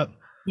like that.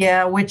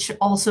 Yeah, which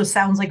also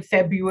sounds like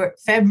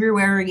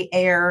February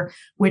Air,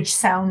 which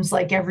sounds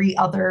like every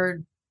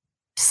other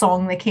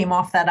song that came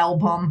off that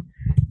album.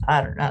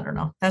 I don't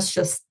know. That's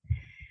just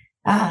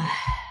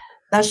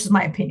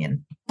my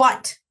opinion.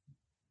 But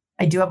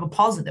I do have a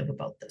positive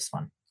about this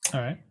one.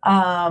 All right.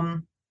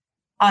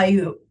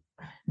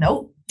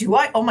 Do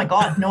I? Oh my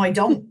God, no, I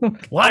don't.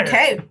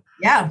 Okay.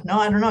 Yeah, no,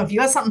 I don't know. If you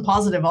have something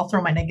positive, I'll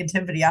throw my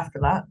negativity after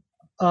that.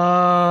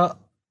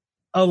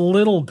 A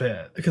little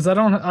bit, because I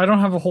don't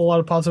have a whole lot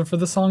of positive for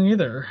this song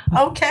either.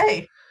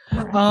 Okay.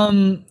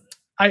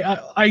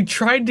 I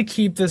tried to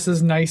keep this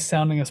as nice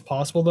sounding as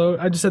possible, though.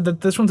 I just said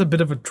that this one's a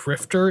bit of a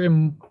drifter,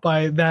 and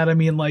by that I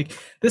mean like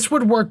this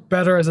would work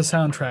better as a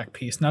soundtrack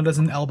piece, not as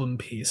an album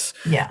piece.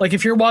 Yeah. Like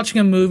if you're watching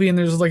a movie and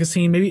there's like a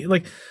scene, maybe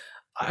like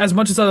as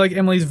much as I like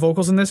Emily's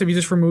vocals in this, if you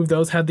just remove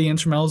those, had the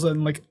instrumentals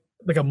and like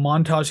a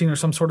montage scene or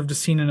some sort of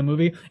just scene in a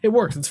movie, it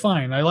works. It's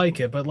fine. I like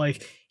it. But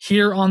like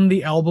here on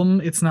the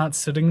album, it's not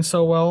sitting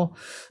so well.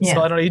 Yeah.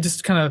 So I don't know. You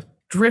just kind of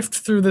drift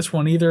through this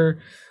one, either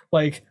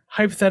like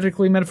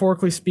hypothetically,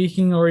 metaphorically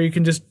speaking, or you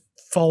can just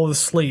fall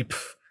asleep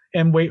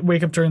and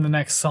wake up during the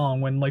next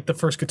song when like the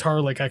first guitar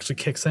like actually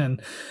kicks in.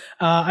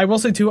 I will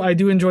say too, I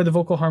do enjoy the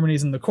vocal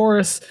harmonies in the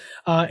chorus.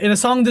 In a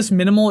song this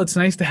minimal, it's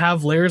nice to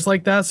have layers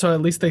like that. So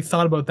at least they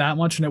thought about that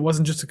much and it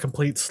wasn't just a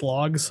complete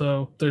slog.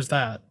 So there's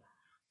that.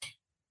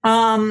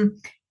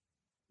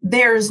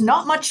 There's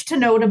not much to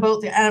note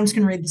about and I'm just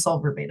going to read this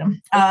all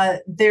verbatim.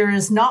 There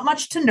is not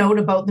much to note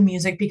about the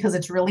music because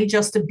it's really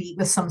just a beat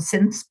with some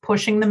synths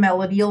pushing the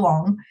melody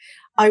along.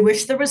 I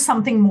wish there was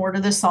something more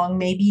to the song,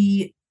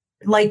 maybe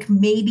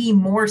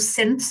more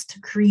synths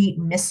to create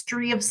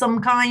mystery of some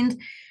kind.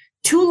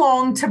 Too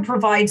long to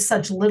provide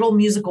such little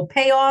musical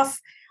payoff.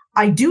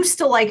 I do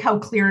still like how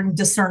clear and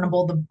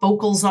discernible the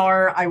vocals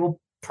are. I will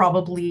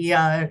probably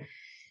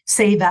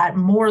say that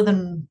more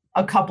than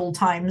a couple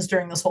times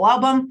during this whole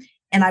album.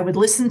 And I would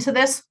listen to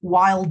this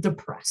while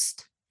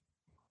depressed.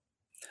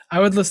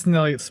 I would listen to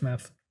Elliott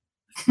Smith.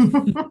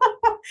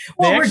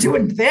 We're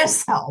doing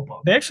this album.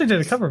 They actually did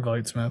a cover of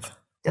Elliott Smith.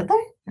 Did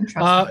they?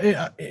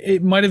 Interesting.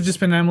 It might have just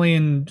been Emily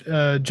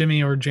and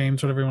Jimmy or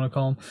James, whatever you want to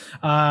call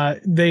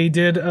them. They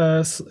did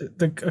a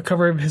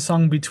cover of his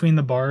song Between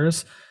the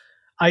Bars.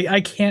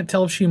 I can't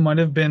tell if she might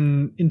have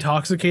been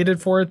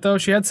intoxicated for it, though.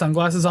 She had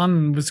sunglasses on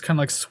and was kind of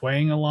like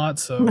swaying a lot,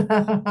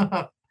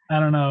 so... I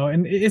don't know.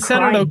 And it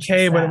sounded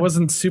okay, but it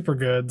wasn't super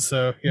good.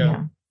 So,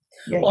 yeah.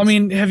 Well, I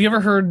mean, have you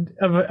ever heard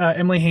of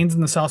Emily Haynes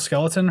and the Soft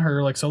Skeleton,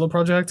 her like solo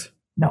project?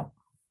 No.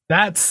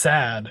 That's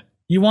sad.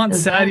 You want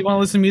sad? You want to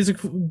listen to music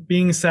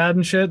being sad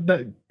and shit?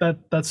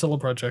 That solo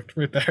project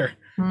right there.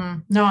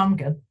 No, I'm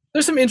good.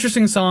 There's some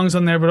interesting songs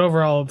on there, but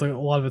overall, a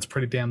lot of it's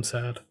pretty damn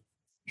sad.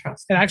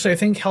 Trust. And actually, I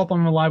think Help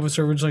I'm Alive was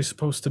originally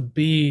supposed to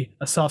be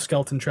a Soft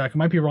Skeleton track. I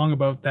might be wrong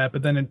about that,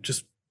 but then it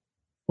just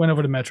went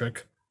over to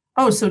Metric.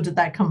 Oh, so did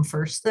that come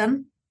first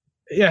then?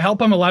 Yeah,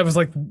 Help I'm Alive was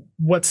like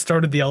what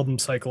started the album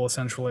cycle,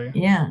 essentially.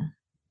 Yeah.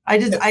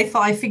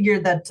 I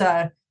figured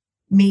that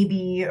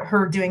maybe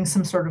her doing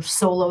some sort of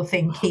solo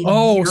thing came.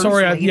 Oh,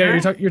 sorry. Yeah,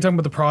 you're talking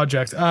about the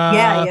project.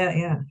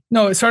 Yeah.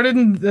 No, it started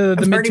in the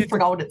mid. I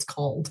forgot what it's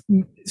called.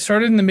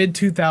 Started in the mid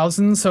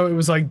 2000s, so it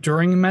was like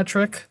during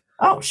Metric.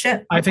 Oh shit!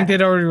 Okay. I think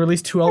they'd already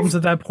released 2 albums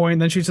at that point.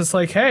 And then she's just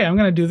like, "Hey, I'm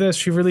gonna do this."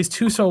 She released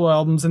 2 solo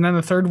albums, and then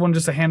the third one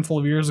just a handful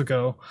of years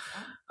ago.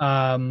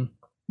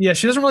 Yeah,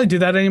 she doesn't really do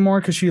that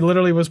anymore because she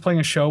literally was playing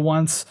a show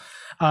once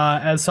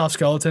as Soft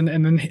Skeleton,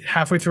 and then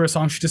halfway through a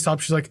song, she just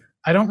stopped. She's like,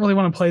 "I don't really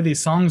want to play these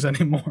songs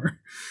anymore."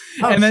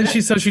 Oh, and then she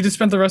just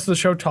spent the rest of the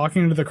show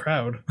talking to the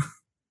crowd.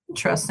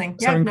 Interesting.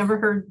 Yeah, I've never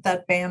heard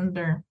that band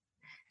or.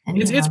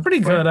 It's pretty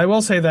good. I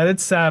will say that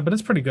it's sad, but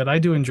it's pretty good. I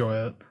do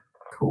enjoy it.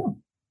 Cool.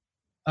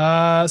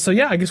 So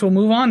yeah, I guess we'll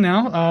move on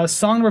now.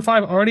 Song number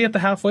 5, already at the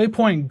halfway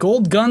point.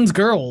 Gold Guns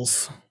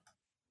Girls.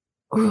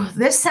 Ooh,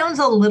 this sounds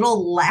a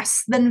little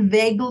less than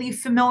vaguely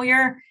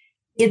familiar.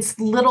 It's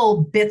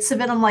little bits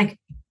of it. I'm like,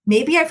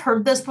 maybe I've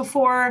heard this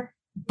before,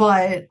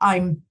 but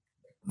I'm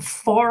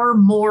far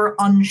more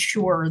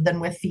unsure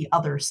than with the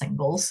other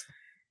singles.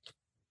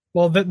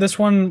 Well, this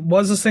one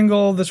was a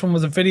single. This one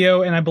was a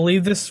video, and I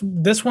believe this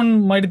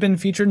one might have been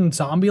featured in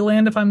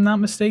Zombieland, if I'm not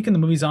mistaken, the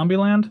movie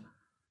Zombieland.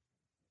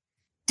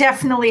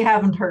 Definitely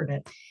haven't heard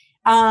it.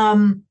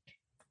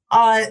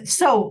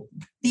 So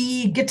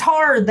the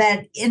guitar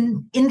that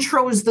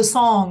intros the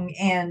song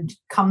and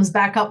comes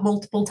back up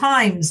multiple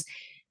times,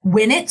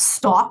 when it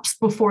stops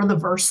before the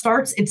verse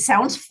starts, it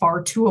sounds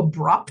far too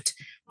abrupt,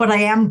 but I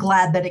am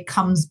glad that it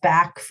comes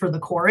back for the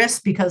chorus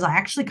because I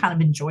actually kind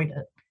of enjoyed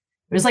it.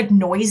 It was like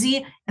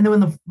noisy, and then when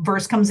the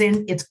verse comes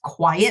in, it's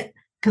quiet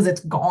because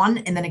it's gone,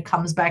 and then it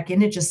comes back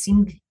in. It just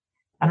seemed,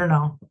 I don't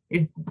know,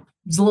 it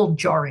was a little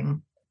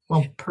jarring.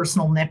 Well,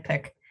 personal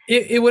nitpick.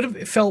 It would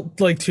have felt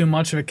like too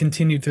much if it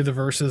continued through the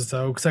verses,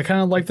 though, because I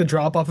kind of like the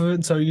drop off of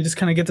it. So you just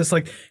kind of get this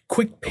like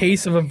quick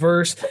pace of a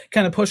verse,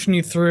 kind of pushing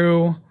you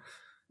through.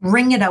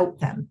 Ring it out,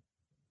 then.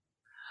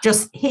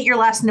 Just hit your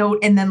last note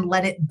and then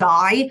let it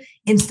die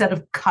instead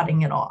of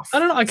cutting it off. I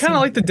don't know. I kind of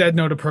like the dead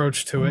note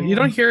approach to it. You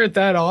don't hear it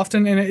that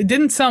often, and it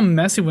didn't sound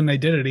messy when they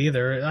did it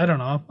either. I don't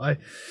know.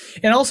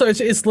 And also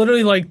it's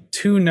literally like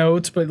 2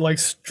 notes, but like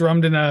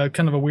strummed in a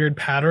kind of a weird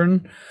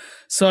pattern.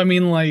 So I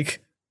mean, like.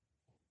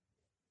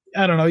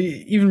 I don't know,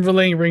 even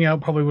relaying Ring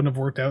Out probably wouldn't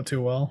have worked out too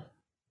well.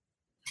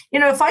 You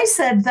know, if I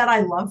said that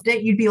I loved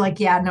it, you'd be like,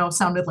 yeah, no, it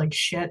sounded like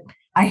shit.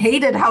 I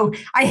hated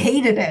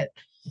it.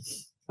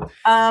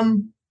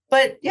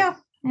 But yeah.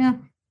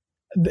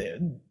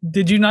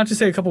 Did you not just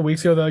say a couple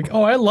weeks ago that like,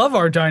 oh, I love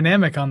our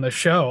dynamic on the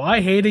show.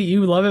 I hate it,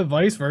 you love it,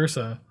 vice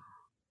versa.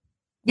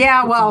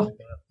 Yeah, well,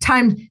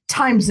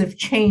 times have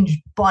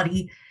changed,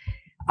 buddy.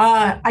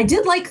 I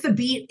did like the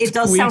beat. It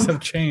does Weeks have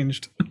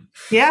changed.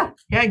 Yeah,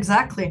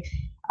 exactly.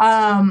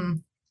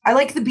 I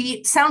like the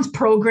beat. Sounds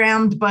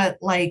programmed, but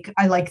like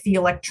I like the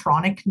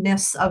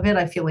electronicness of it.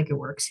 I feel like it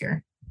works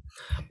here.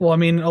 Well, I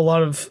mean, a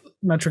lot of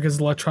Metric is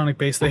electronic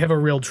based. They have a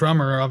real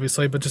drummer,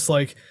 obviously, but just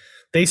like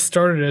they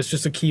started as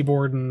just a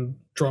keyboard and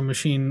drum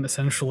machine,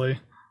 essentially.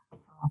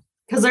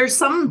 Because there's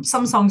some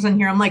songs in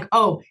here, I'm like,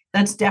 oh,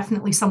 that's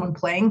definitely someone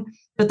playing.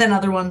 But then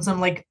other ones, I'm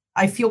like,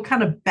 I feel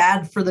kind of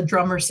bad for the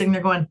drummer sitting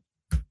there going,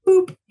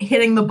 boop,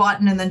 hitting the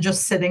button and then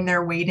just sitting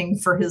there waiting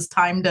for his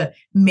time to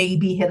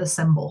maybe hit a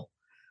cymbal.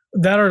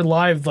 That are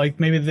live,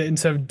 like maybe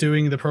instead of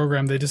doing the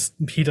program,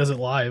 he does it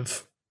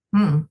live.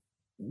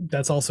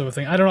 That's also a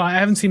thing. I don't know. I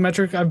haven't seen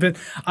Metric.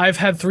 I've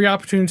had 3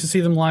 opportunities to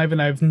see them live,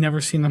 and I've never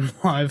seen them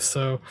live.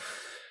 So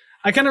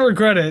I kind of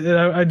regret it.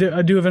 I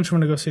do eventually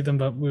want to go see them,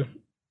 but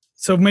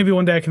so maybe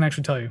one day I can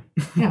actually tell you.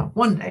 Yeah,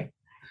 one day.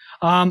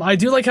 I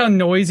do like how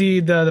noisy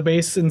the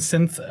bass and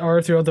synth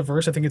are throughout the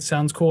verse. I think it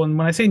sounds cool. And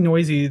when I say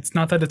noisy, it's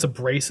not that it's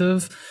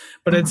abrasive,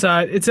 but it's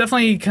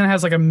definitely kind of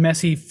has like a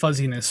messy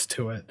fuzziness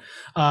to it.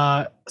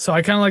 So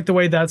I kind of like the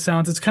way that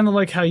sounds. It's kind of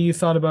like how you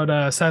thought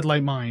about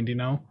Satellite Mind, you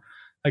know,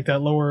 like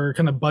that lower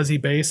kind of buzzy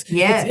bass.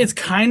 Yeah, it's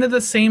kind of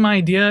the same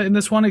idea in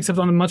this one, except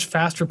on a much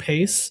faster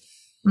pace.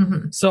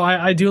 So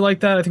I do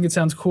like that. I think it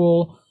sounds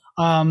cool.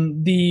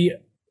 The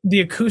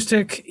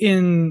acoustic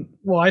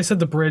I said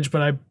the bridge,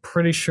 but I'm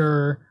pretty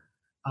sure.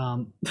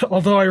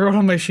 Although I wrote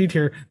on my sheet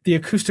here, the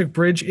acoustic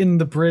bridge in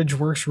the bridge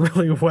works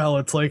really well.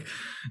 It's like,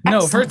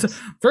 no,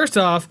 first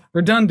off,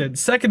 redundant.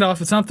 Second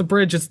off, it's not the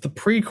bridge, it's the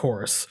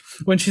pre-chorus.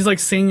 When she's like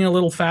singing a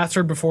little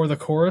faster before the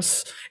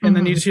chorus, and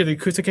then you just hear the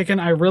acoustic kick in.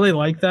 I really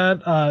like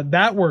that.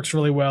 That works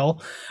really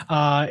well.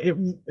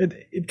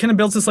 It kind of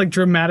builds this like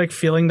dramatic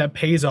feeling that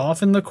pays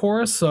off in the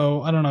chorus.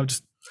 So I don't know,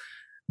 just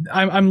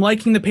I'm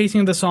liking the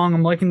pacing of the song.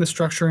 I'm liking the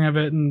structuring of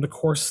it, and the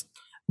chorus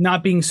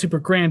not being super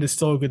grand is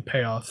still a good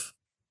payoff.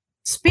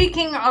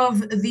 Speaking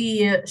of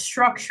the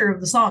structure of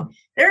the song,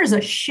 there's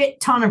a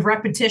shit ton of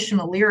repetition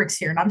of lyrics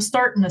here, and I'm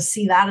starting to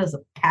see that as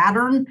a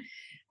pattern.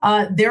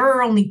 There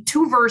are only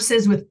 2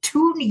 verses with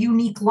 2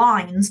 unique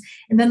lines,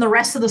 and then the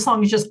rest of the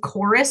song is just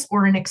chorus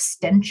or an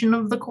extension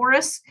of the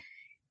chorus.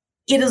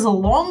 It is a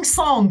long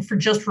song for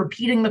just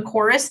repeating the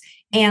chorus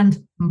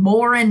and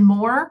more and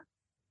more,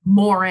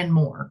 more and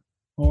more.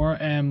 More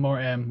and more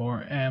and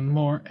more and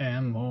more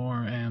and more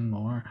and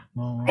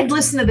more. I'd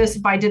listen to this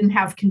if I didn't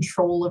have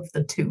control of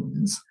the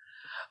tunes.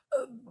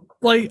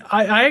 Like,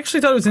 I actually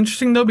thought it was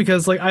interesting though,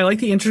 because like I like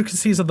the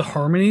intricacies of the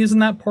harmonies in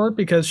that part,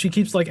 because she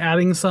keeps like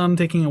adding some,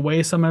 taking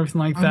away some, everything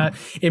like that.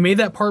 It made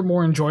that part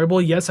more enjoyable.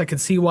 Yes, I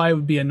could see why it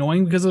would be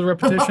annoying because of the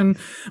repetition,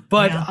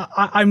 but yeah.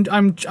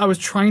 I was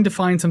trying to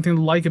find something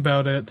to like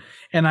about it,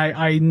 and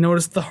I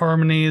noticed the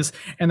harmonies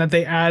and that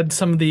they add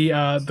some of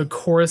the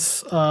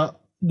chorus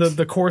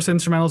the chorus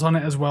instrumentals on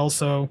it as well.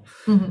 So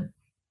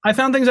I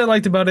found things I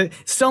liked about it.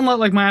 Still not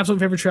like my absolute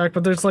favorite track,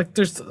 but there's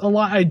a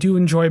lot I do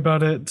enjoy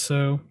about it.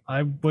 So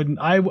I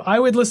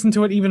would listen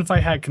to it even if I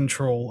had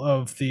control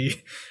of the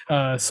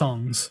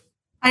songs.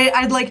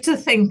 I'd like to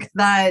think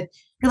that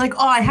you're like,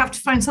 oh, I have to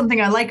find something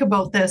I like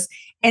about this,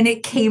 and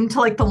it came to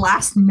like the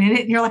last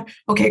minute, and you're like,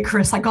 okay,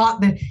 Chris, I got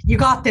this. You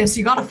got this.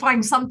 You got to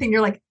find something.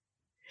 You're like,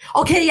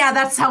 okay, yeah,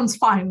 that sounds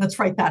fine. Let's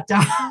write that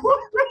down.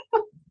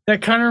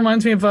 That kind of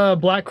reminds me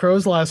of Black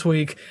Crows last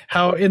week.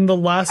 How in the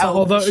last,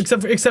 although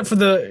except for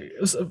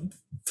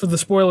the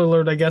spoiler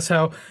alert, I guess,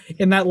 how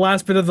in that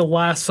last bit of the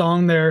last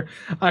song there,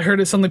 I heard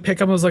it suddenly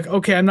pick up. I was like,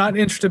 okay, I'm not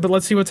interested, but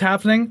let's see what's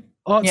happening.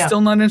 Oh, it's still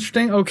not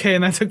interesting. Okay,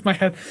 and that took my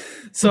head.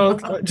 So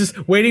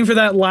just waiting for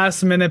that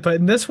last minute. But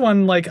in this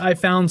one, like I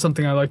found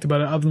something I liked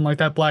about it, other than like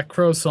that Black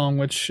Crow song,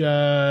 which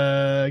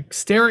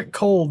 "Stare It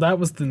Cold." That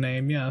was the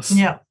name. Yes.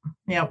 Yeah.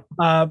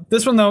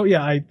 This one though,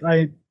 yeah,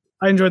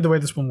 I enjoyed the way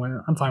this one went.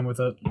 I'm fine with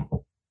it.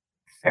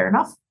 Fair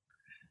enough.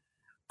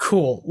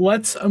 Cool.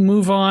 Let's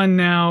move on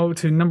now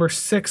to number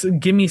 6,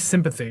 Gimme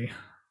Sympathy.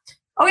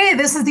 Okay,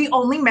 this is the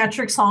only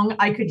Metric song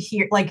I could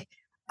hear.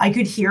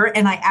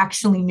 And I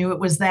actually knew it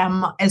was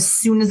them. As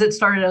soon as it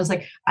started, I was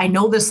like, I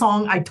know this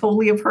song. I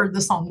totally have heard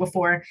the song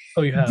before.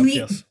 Oh, you have?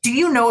 Yes. Do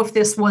you know if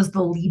this was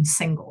the lead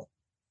single?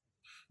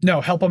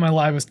 No, Help on My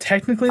Live was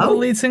technically the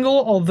lead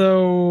single,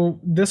 although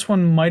this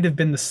one might have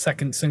been the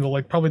second single,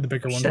 like probably the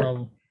bigger one,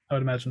 probably, I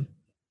would imagine.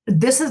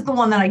 This is the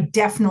one that I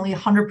definitely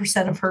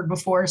 100% have heard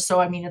before.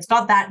 So, I mean, it's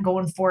got that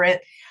going for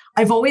it.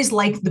 I've always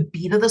liked the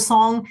beat of the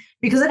song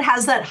because it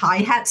has that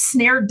hi-hat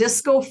snare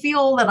disco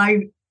feel that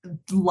I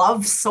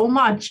love so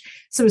much.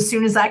 So as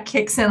soon as that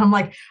kicks in, I'm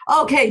like,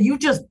 okay, you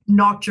just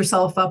knocked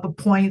yourself up a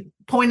point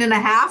and a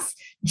half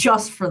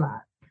just for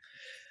that.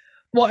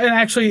 Well, and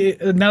actually,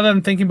 now that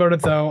I'm thinking about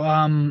it,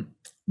 though,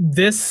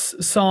 this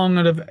song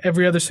out of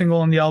every other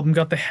single on the album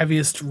got the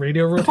heaviest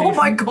radio rotation. Oh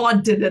my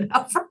God, did it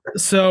ever?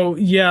 So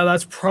yeah,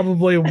 that's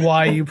probably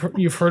why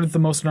you've heard it the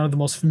most and are the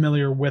most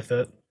familiar with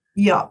it.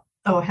 Yeah.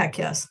 Oh heck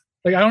yes.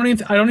 Like I don't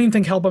even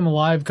think "Help I'm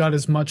Alive" got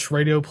as much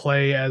radio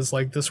play as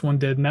like this one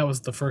did, and that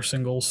was the first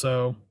single.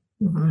 So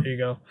there you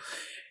go.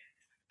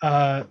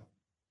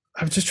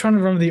 I was just trying to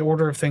remember the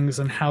order of things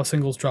and how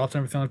singles dropped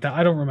and everything like that.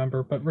 I don't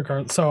remember, but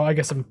regardless, so I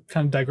guess I'm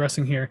kind of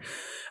digressing here.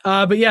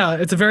 But yeah,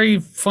 it's a very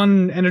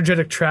fun,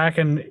 energetic track,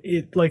 and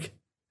it's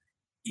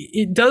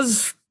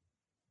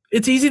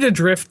easy to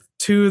drift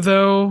to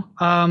though.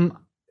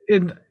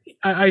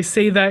 I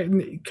say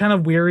that kind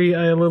of weary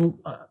a little,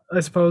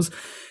 I suppose,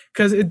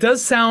 because it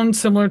does sound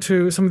similar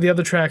to some of the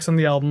other tracks on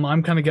the album.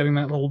 I'm kind of getting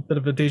that little bit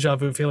of a deja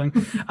vu feeling.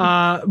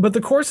 But the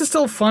chorus is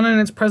still fun in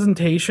its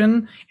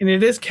presentation, and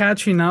it is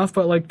catchy enough,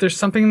 but like there's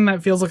something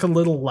that feels like a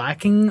little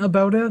lacking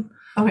about it.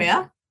 Oh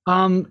yeah?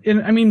 And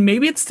I mean,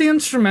 maybe it's the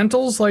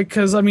instrumentals, like,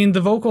 because I mean,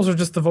 the vocals are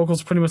just the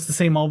vocals pretty much the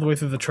same all the way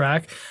through the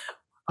track.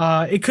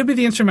 It could be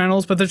the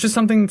instrumentals, but there's just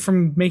something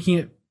from making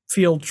it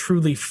feel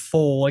truly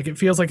full. Like it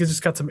feels like it's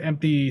just got some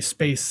empty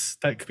space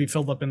that could be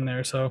filled up in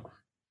there. So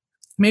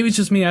maybe it's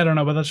just me, I don't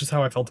know, but that's just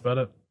how I felt about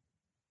it.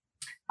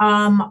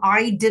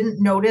 I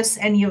didn't notice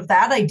any of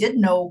that. I did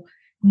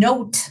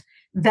note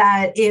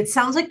that it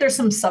sounds like there's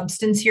some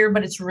substance here,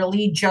 but it's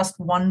really just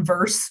one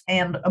verse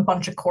and a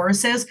bunch of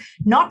choruses.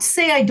 Not to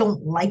say I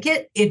don't like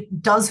it.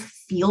 It does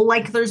feel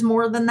like there's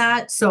more than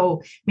that.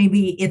 So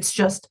maybe it's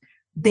just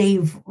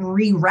they've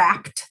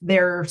rewrapped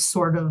their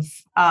sort of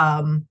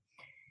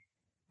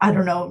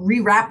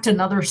rewrapped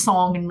another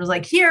song and was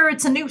like, here,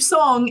 it's a new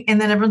song. And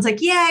then everyone's like,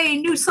 yay,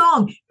 new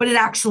song. But it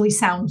actually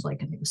sounds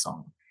like a new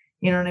song.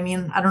 You know what I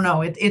mean? I don't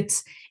know.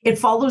 It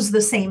follows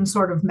the same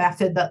sort of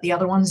method that the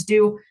other ones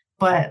do,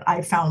 but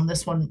I found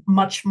this one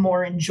much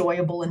more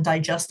enjoyable and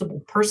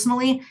digestible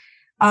personally.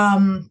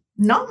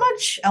 Not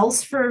much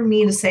else for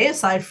me to say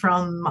aside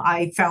from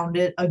I found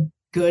it a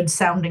good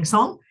sounding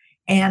song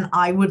and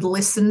I would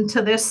listen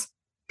to this,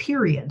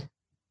 period.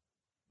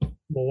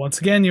 Well, once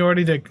again, you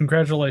already did.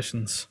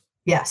 Congratulations.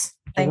 Yes,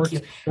 thank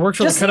you. Your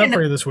work's really cut up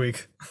for you this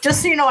week.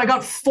 Just so you know, I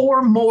got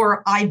 4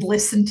 more I'd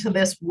listen to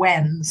this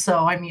when. So,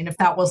 I mean, if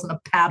that wasn't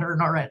a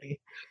pattern already.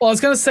 Well, I was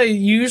going to say,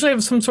 you usually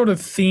have some sort of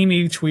theme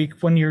each week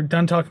when you're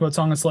done talking about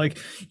songs. It's like,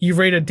 you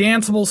rate a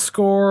danceable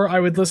score. I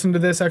would listen to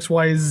this X,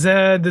 Y,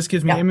 Z. This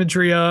gives me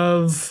imagery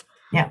of.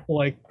 Yeah.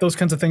 Like those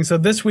kinds of things. So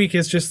this week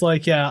is just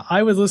like, yeah,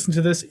 I would listen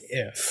to this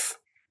if.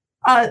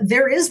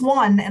 There is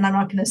one, and I'm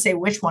not going to say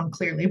which one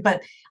clearly,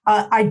 but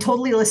I'd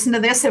totally listen to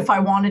this if I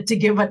wanted to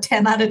give a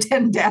 10 out of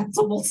 10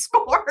 danceable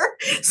score.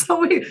 So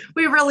we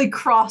really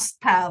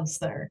crossed paths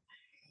there.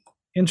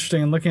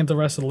 Interesting. And looking at the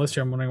rest of the list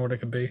here, I'm wondering what it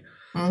could be.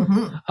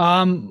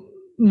 Mm-hmm.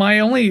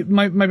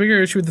 My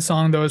bigger issue with the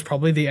song though is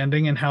probably the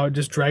ending and how it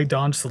just dragged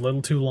on just a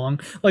little too long.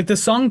 Like the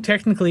song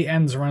technically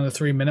ends around the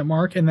 3-minute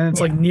mark, and then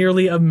it's like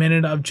nearly a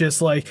minute of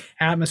just like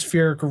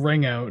atmospheric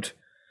ring out.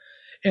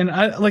 And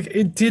I like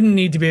it didn't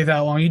need to be that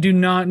long. You do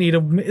not need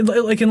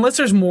like unless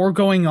there's more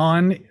going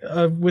on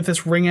with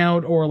this ring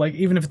out, or like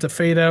even if it's a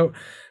fade out,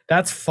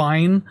 that's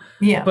fine.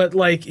 Yeah. But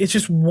like it's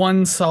just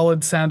one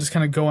solid sound just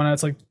kind of going out.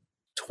 It's like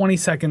 20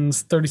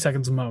 seconds, 30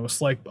 seconds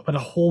most. Like, but a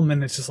whole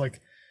minute's just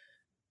like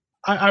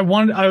the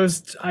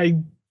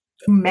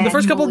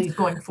first couple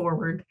going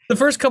forward. The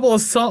first couple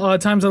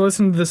of times I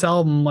listened to this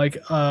album, like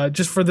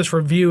just for this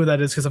review, that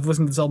is, because I've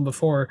listened to this album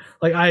before,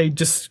 like I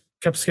just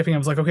kept skipping. I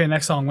was like, okay,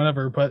 next song,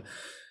 whatever. But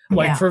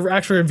like for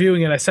actually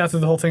reviewing it, I sat through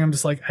the whole thing. I'm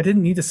just like, I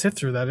didn't need to sit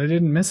through that. I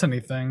didn't miss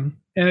anything,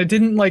 and I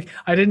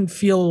didn't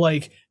feel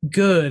like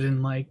good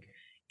and like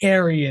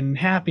airy and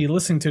happy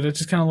listening to it. It's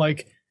just kind of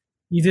like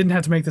you didn't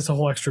have to make this a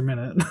whole extra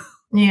minute.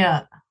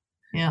 Yeah.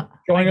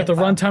 Going at the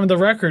runtime of the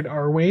record,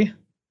 are we?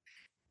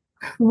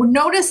 We're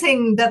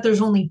noticing that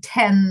there's only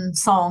 10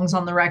 songs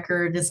on the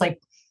record. It's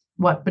like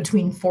what,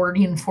 between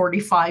 40 and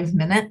 45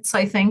 minutes,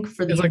 I think,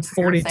 for the it's like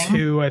 42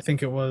 thing. I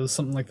think it was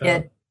something like that.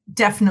 It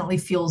definitely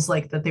feels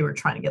like that they were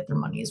trying to get their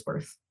money's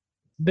worth.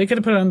 They could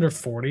have put it under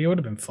 40. It would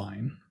have been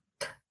fine.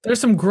 There's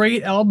some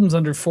great albums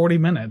under 40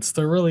 minutes.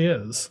 There really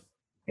is.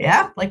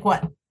 Yeah, like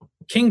what?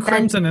 King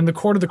Crimson and the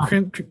Court of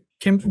the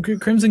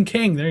Crimson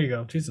King. There you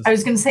go. Jesus. I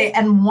was going to say,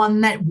 and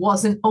one that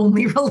wasn't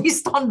only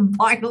released on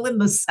vinyl in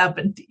the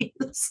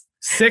 70s.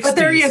 60s. But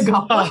there you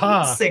go.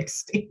 Aha.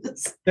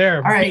 60s.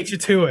 There, all right. beat you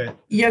to it.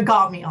 You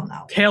got me on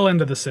that one. Tail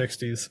end of the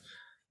 60s.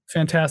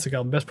 Fantastic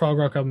album. Best prog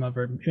rock album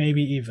ever.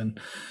 Maybe even.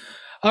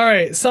 All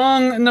right.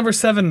 Song number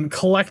 7,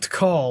 Collect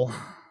Call.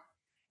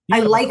 I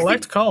like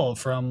Collect Call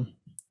from...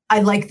 I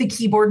like the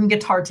keyboard and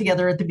guitar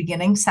together at the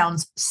beginning.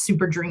 Sounds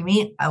super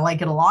dreamy. I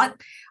like it a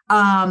lot.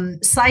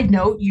 Side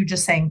note, you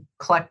just saying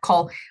collect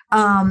call.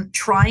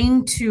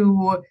 Trying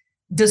to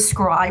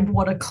describe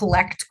what a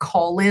collect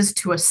call is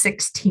to a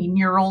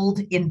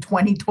 16-year-old in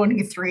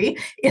 2023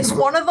 is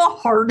one of the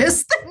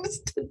hardest things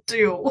to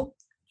do.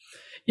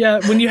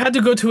 Yeah, when you had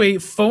to go to a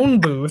phone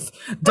booth,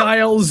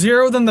 dial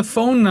 0, then the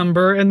phone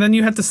number, and then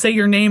you have to say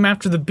your name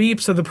after the beep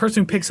so the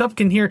person who picks up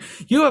can hear,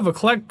 you have a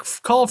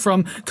collect call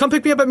from, come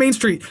pick me up at Main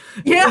Street.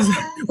 Yeah.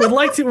 Would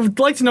like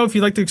to know if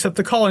you'd like to accept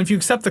the call. And if you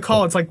accept the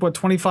call, it's like, what,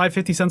 25,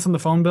 50 cents on the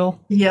phone bill?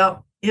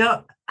 Yep.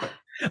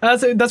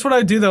 That's what I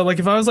would do, though. Like,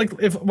 if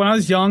when I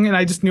was young and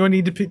I just knew I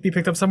needed to be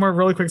picked up somewhere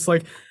really quick, it's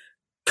like,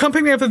 come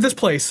pick me up at this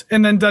place.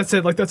 And then that's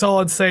it. Like, that's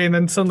all I'd say. And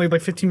then suddenly,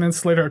 like 15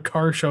 minutes later, a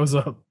car shows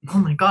up. Oh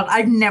my God.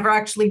 I've never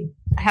actually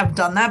have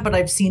done that, but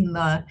I've seen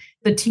the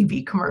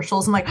TV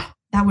commercials. I'm like, oh,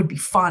 that would be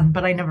fun,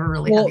 but I never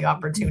really had the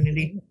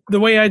opportunity. The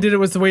way I did it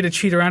was the way to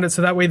cheat around it.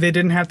 So that way they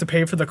didn't have to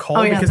pay for the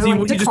call, because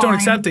you just don't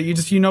accept it. You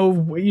just, you know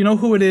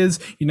who it is.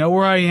 You know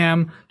where I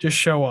am. Just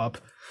show up.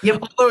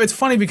 Yep. Although it's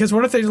funny because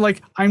what if they're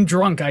like, I'm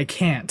drunk, I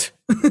can't.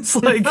 It's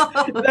like,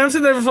 I'm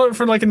sitting there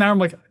for like an hour. I'm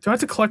like, do I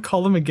have to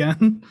call them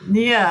again?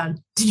 Yeah.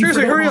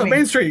 Seriously, hurry up,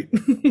 Main Street.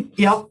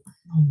 Yep. Oh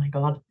my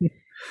God.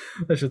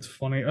 That shit's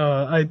funny.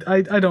 I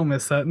don't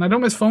miss that. And I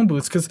don't miss phone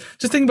booths, because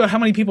just think about how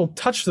many people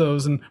touched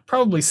those and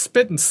probably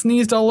spit and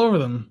sneezed all over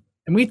them.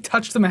 And we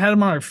touched them and had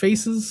them on our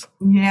faces.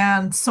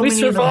 Yeah. And we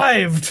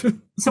survived.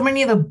 So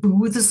many of the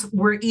booths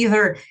were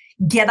either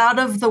get out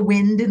of the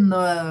wind in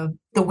the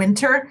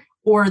winter,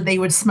 or they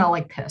would smell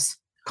like piss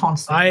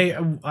constantly.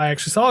 I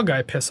actually saw a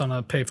guy piss on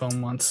a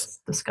payphone once.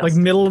 Disgusting.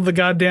 Like middle of the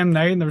goddamn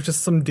night, and there was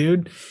just some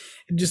dude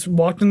just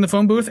walked in the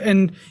phone booth,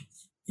 and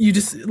you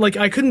just like,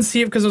 I couldn't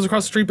see it because it was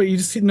across the street, but you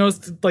just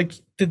noticed like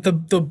the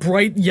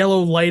bright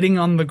yellow lighting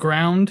on the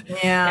ground.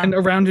 Yeah. And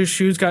around his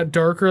shoes got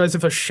darker as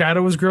if a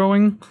shadow was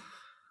growing.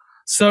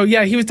 So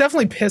yeah, he was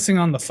definitely pissing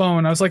on the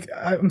phone. I was like,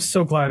 I'm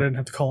so glad I didn't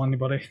have to call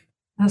anybody.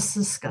 That's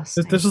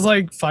disgusting. This was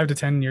like 5 to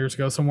 10 years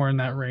ago, somewhere in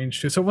that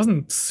range too. So it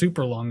wasn't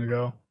super long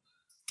ago.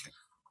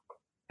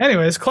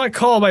 Anyways, Collect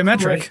Call by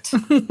Metric.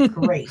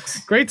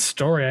 Great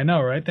story, I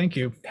know, right? Thank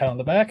you. Pat on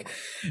the back.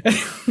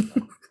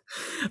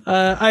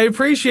 I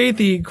appreciate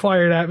the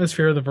quiet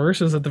atmosphere of the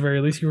verses at the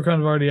very least. You were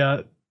kind of already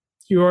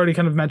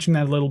kind of mentioned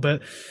that a little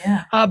bit.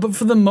 Yeah. But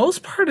for the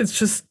most part, it's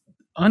just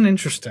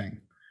uninteresting.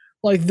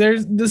 Like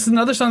this is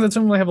another song that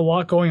doesn't really have a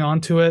lot going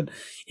on to it.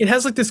 It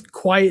has like this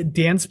quiet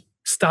dance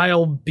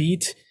style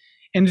beat,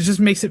 and it just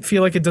makes it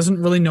feel like it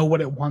doesn't really know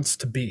what it wants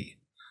to be.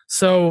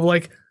 So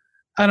like,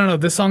 I don't know,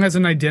 this song has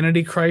an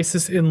identity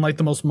crisis in like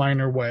the most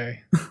minor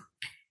way.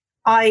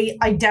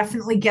 I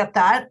definitely get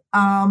that.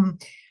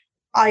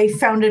 I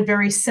found it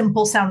very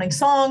simple sounding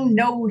song,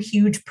 no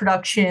huge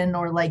production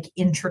or like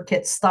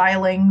intricate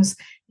stylings.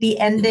 The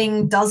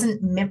ending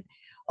doesn't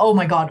Oh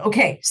my God.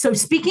 Okay. So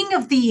speaking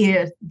of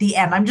the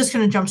end, I'm just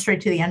going to jump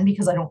straight to the end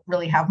because I don't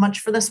really have much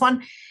for this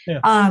one.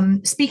 Yeah.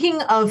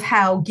 Speaking of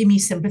how Gimme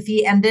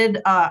Sympathy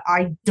ended,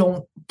 I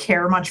don't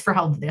care much for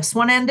how this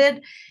one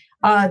ended.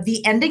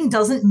 The ending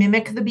doesn't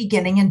mimic the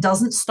beginning and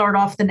doesn't start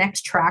off the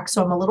next track,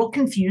 so I'm a little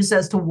confused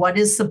as to what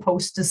it is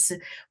supposed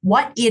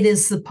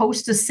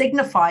to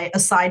signify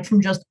aside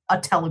from just a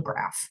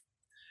telegraph.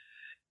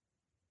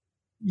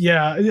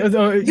 Yeah, you're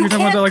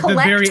talking about like the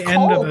very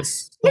end of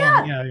this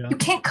song. Yeah, You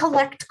can't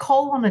collect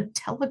coal on a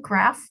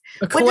telegraph.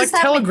 A collect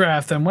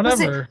telegraph, then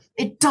whatever.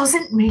 It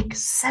doesn't make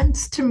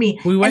sense to me.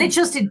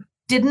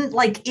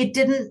 It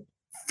didn't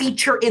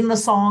feature in the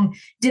song,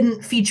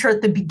 didn't feature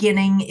at the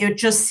beginning. It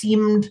just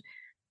seemed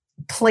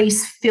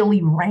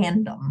place-filly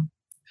random.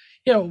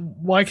 Yeah,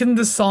 why couldn't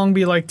this song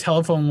be like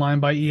Telephone Line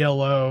by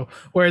ELO,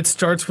 where it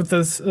starts with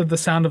the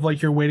sound of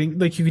like you're waiting,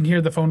 like you can hear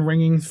the phone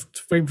ringing,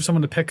 waiting for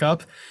someone to pick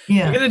up.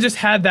 Yeah. You could have just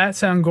had that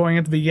sound going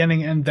at the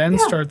beginning and then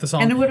start the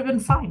song. And it would have been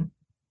fine.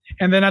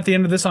 And then at the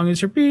end of the song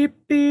is your beep,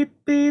 beep,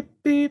 beep,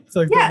 beep. It's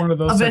like one of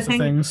those types of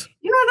things.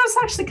 You know, that's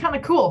actually kind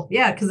of cool.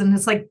 Yeah, because then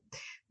it's like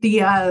the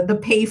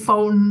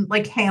payphone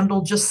like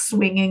handle just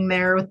swinging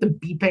there with the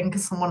beeping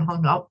because someone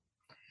hung up.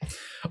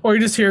 Or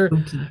you just hear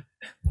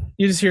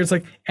it's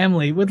like,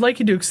 Emily would like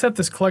you to accept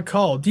this collect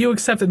call. Do you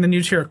accept it? And then you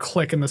just hear a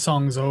click and the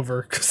song's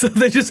over. So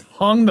they just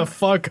hung the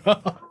fuck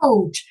up.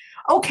 Ouch.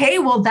 Okay,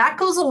 well, that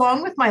goes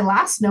along with my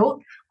last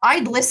note.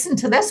 I'd listen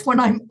to this when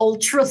I'm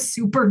ultra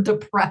super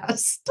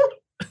depressed.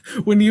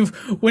 when you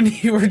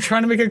were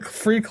trying to make a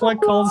free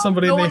collect call to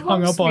somebody and they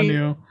hung up on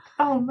you.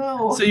 Oh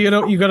no. So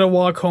you gotta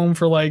walk home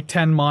for like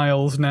 10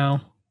 miles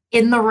now.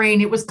 In the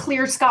rain. It was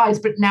clear skies,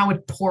 but now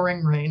it's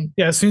pouring rain.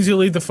 Yeah, as soon as you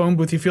leave the phone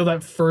booth, you feel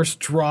that first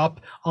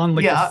drop on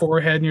like your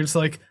forehead, and you're just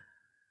like,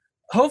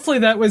 hopefully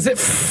that was it.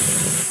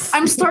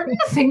 I'm starting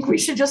to think we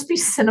should just be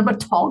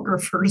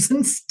cinematographers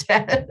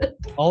instead.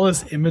 All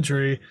this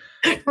imagery.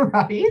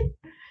 Right?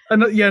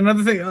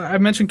 Another thing, I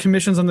mentioned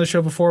commissions on the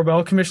show before, but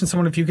I'll commission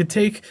someone if you could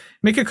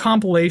make a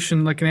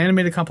compilation, like an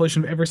animated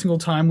compilation of every single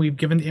time we've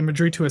given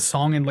imagery to a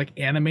song and like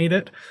animate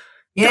it.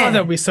 Yeah, God, that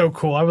would be so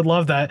cool. I would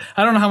love that.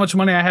 I don't know how much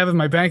money I have in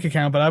my bank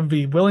account, but I would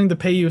be willing to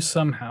pay you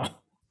somehow.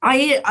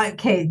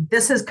 Okay,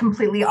 this is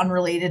completely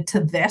unrelated to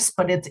this,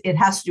 but it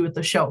has to do with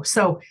the show.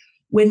 So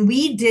when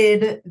we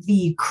did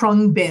the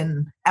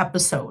Krungbin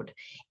episode,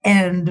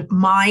 and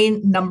my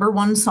number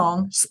one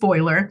song,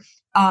 spoiler,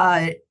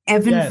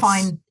 Evan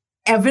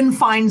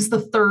finds the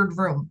third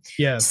room.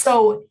 Yes.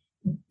 So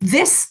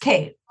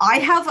I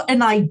have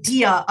an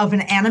idea of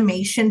an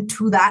animation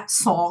to that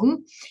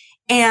song.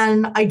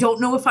 And I don't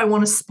know if I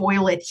want to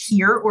spoil it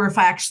here or if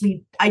I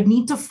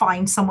need to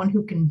find someone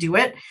who can do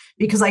it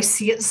because I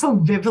see it so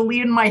vividly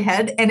in my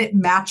head and it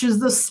matches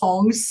the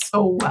song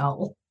so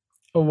well.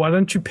 Well, why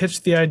don't you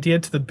pitch the idea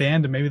to the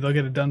band and maybe they'll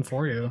get it done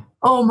for you?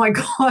 Oh my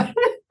God.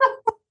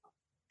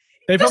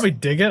 They probably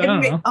dig it. I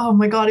don't know. Oh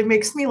my God. It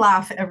makes me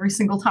laugh every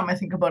single time I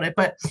think about it.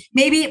 But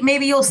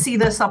maybe you'll see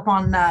this up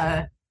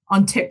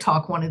on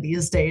TikTok one of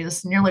these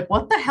days and you're like,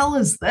 what the hell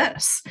is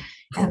this?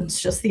 And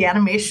it's just the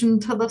animation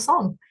to the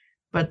song.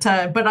 But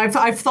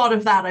I've thought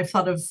of that. I've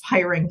thought of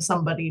hiring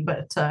somebody,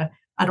 but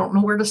I don't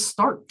know where to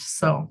start.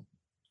 So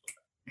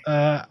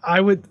I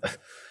would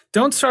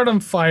don't start on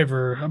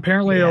Fiverr.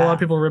 Apparently, a lot of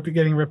people are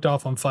getting ripped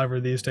off on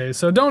Fiverr these days.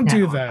 So don't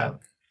do that.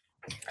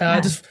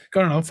 Just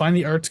find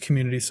the arts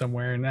community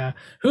somewhere. And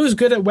who's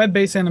good at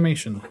web-based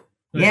animation?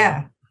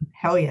 Yeah,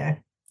 hell yeah.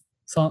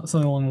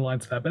 Something along the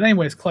lines of that. But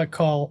anyways, collect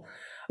call.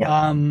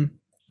 Yeah.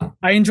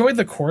 I enjoyed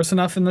the chorus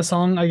enough in the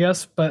song, I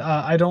guess, but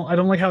I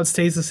don't like how it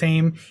stays the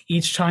same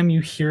each time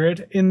you hear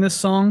it in this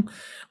song.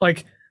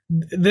 Like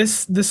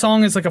this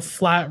song is like a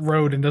flat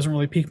road and doesn't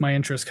really pique my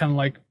interest, kind of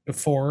like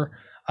before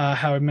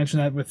how I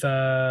mentioned that with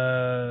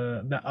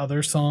that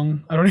other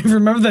song. I don't even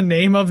remember the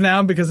name of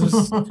now because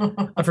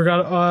I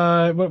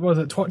forgot. What was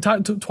it?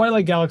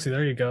 Twilight Galaxy.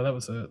 There you go. That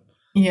was it.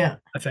 Yeah,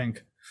 I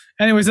think.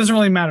 Anyways, doesn't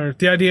really matter.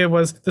 The idea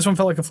was this one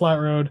felt like a flat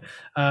road.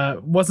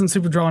 Wasn't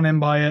super drawn in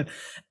by it.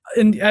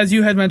 And as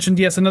you had mentioned,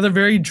 yes, another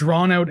very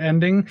drawn out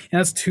ending. And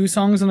that's 2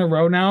 songs in a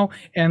row now.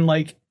 And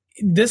like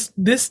this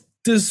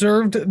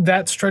deserved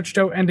that stretched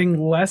out ending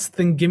less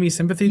than Gimme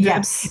Sympathy did.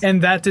 Yes.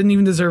 And that didn't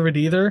even deserve it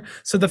either.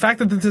 So the fact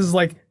that this is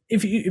like,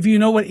 if you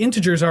know what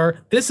integers are,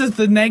 this is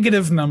the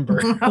negative number.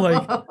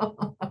 Like,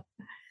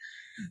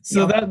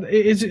 so that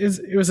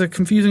it was a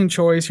confusing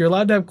choice. You're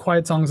allowed to have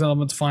quiet songs and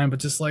elements, fine, but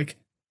just like,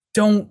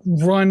 don't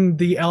run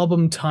the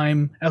album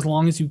time as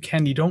long as you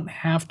can. You don't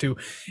have to.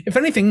 If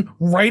anything,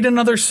 write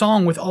another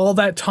song with all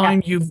that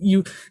time.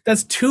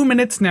 That's 2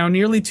 minutes now,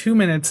 nearly 2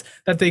 minutes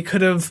that they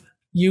could have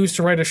used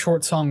to write a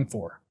short song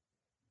for.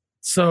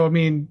 So, I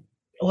mean,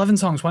 11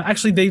 songs. Well,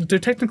 actually, there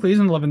technically is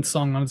an 11th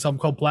song on this album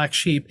called Black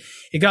Sheep.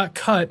 It got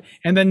cut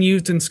and then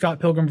used in Scott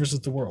Pilgrim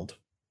vs. the World.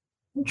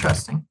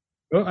 Interesting.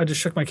 Oh, I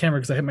just shook my camera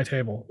because I hit my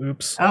table.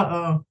 Oops.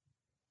 Uh-oh.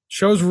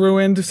 Show's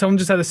ruined. Someone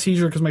just had a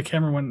seizure because my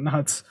camera went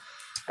nuts.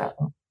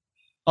 Uh-oh.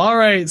 All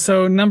right,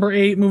 so number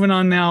 8, moving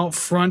on now,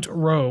 Front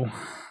Row.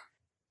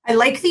 I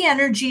like the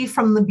energy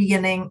from the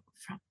beginning.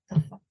 What the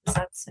fuck does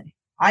that say?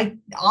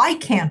 I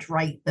can't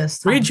write this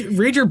time.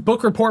 Read your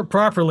book report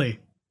properly.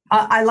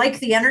 I like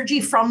the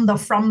energy from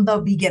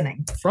the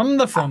beginning. From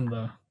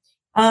the.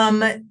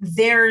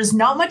 There's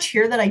not much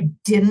here that I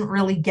didn't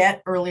really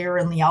get earlier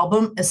in the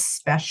album,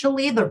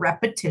 especially the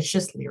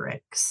repetitious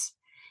lyrics.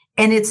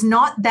 And it's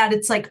not that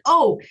it's like,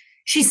 oh,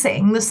 she's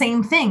saying the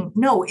same thing.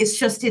 No, it's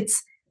just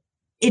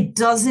it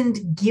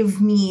doesn't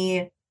give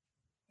me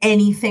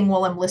anything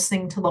while I'm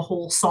listening to the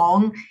whole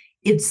song.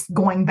 It's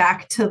going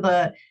back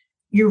to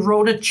you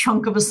wrote a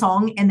chunk of a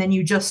song and then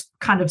you just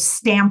kind of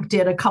stamped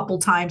it a couple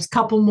times,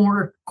 couple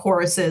more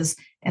choruses,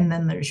 and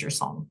then there's your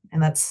song.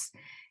 And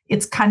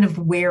it's kind of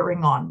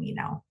wearing on me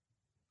now.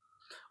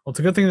 Well, it's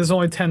a good thing there's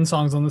only 10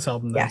 songs on this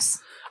album, though. Yes.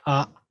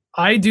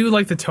 I do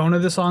like the tone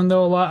of the song,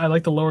 though, a lot. I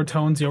like the lower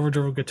tones, the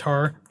overdriven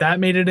guitar. That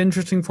made it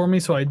interesting for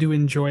me, so I do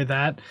enjoy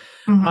that.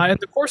 Mm-hmm. And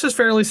the chorus is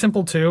fairly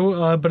simple,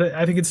 too, but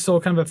I think it's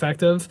still kind of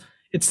effective.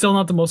 It's still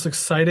not the most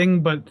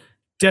exciting, but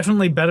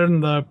definitely better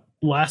than the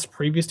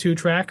previous 2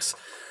 tracks.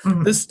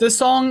 Mm-hmm. This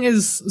song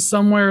is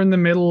somewhere in the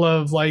middle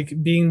of like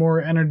being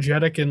more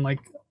energetic and like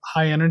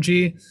high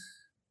energy.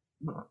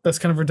 That's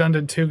kind of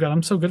redundant too. God,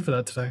 I'm so good for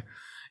that today.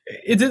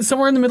 It's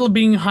somewhere in the middle of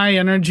being high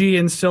energy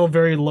and still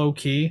very low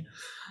key.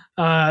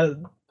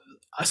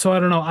 So I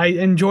don't know. I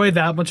enjoy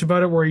that much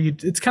about it. Where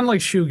it's kind of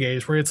like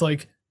shoegaze, where it's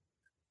like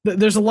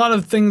there's a lot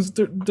of things.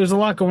 There's a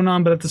lot going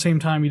on, but at the same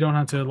time, you don't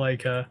have to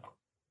like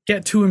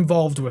get too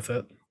involved with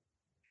it.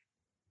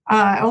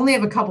 I only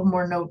have a couple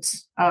more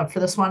notes for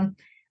this one.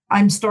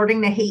 I'm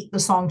starting to hate the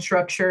song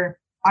structure.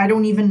 I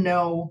don't even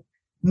know.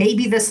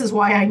 Maybe this is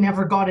why I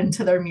never got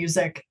into their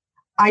music.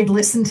 I'd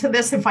listen to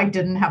this if I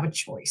didn't have a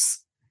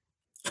choice.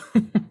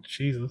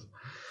 Jesus.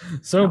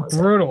 So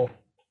brutal.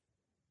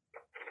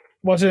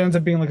 Watch it ends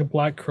up being like a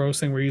Black Crow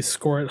thing where you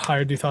score it higher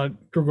than you thought you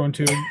were going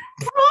to.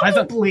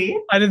 Probably.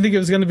 I didn't think it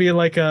was going to be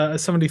like a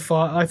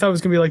 75. I thought it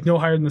was going to be like no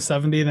higher than the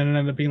 70, and then it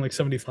ended up being like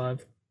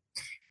 75.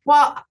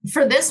 Well,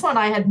 for this one,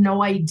 I had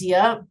no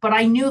idea, but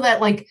I knew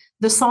that like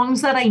the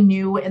songs that I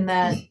knew and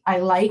that I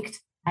liked.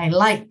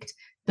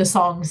 The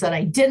songs that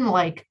I didn't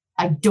like,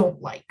 I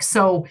don't like.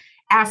 So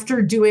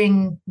after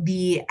doing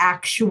the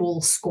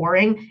actual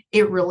scoring,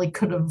 it really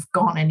could have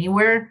gone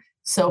anywhere.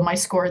 So my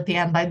score at the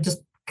end, I just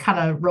kind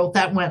of wrote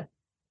that and went,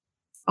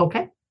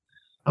 okay.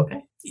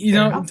 You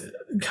know,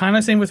 kind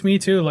of same with me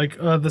too. Like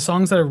the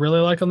songs that I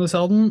really like on this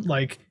album,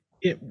 like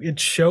it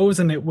shows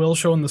and it will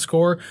show in the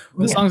score.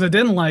 The songs I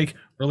didn't like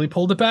really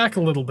pulled it back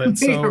a little bit.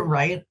 So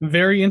right.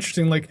 Very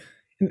interesting. Like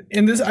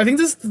in this, I think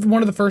this is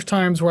one of the first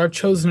times where I've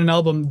chosen an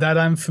album that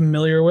I'm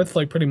familiar with,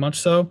 like pretty much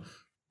so.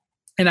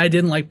 And I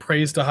didn't like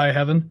Praise to High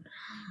Heaven.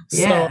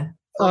 Yeah.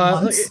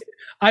 So,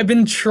 I've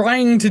been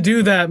trying to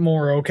do that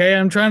more, okay?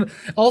 I'm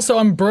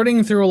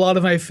burning through a lot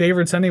of my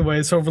favorites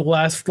anyways over the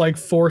last like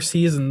 4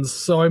 seasons.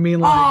 So I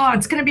mean like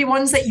it's gonna be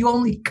ones that you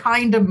only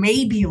kind of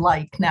maybe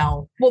like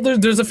now. Well,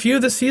 there's a few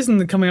this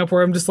season coming up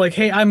where I'm just like,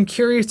 hey, I'm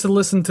curious to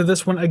listen to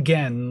this one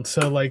again.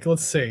 So like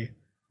let's see.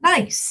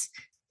 Nice.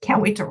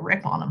 Can't wait to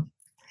rip on them.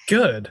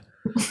 Good.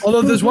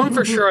 Although there's one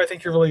for sure I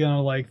think you're really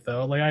gonna like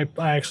though. Like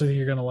I actually think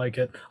you're gonna like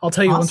it. I'll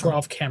tell you once we're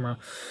off camera.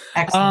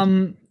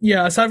 Excellent.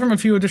 Yeah, aside from a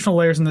few additional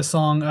layers in this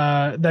song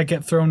that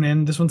get thrown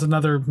in, this one's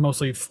another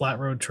mostly flat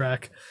road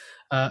track.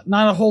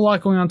 Not a whole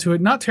lot going on to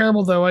it. Not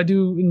terrible though. I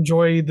do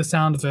enjoy the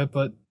sound of it,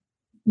 but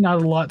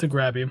not a lot to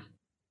grab you.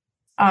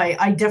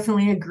 I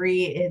definitely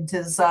agree. It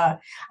is I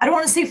don't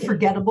want to say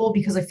forgettable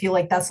because I feel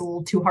like that's a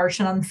little too harsh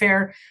and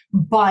unfair,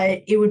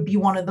 but it would be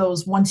one of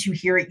those once you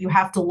hear it, you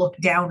have to look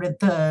down at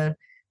the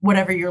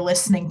whatever you're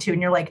listening to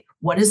and you're like,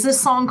 what is this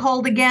song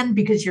called again?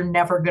 Because you're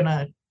never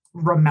gonna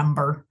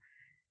remember.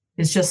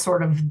 It's just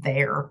sort of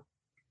there.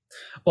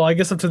 Well, I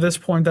guess up to this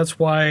point, that's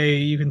why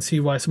you can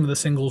see why some of the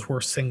singles were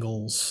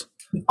singles.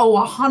 Oh,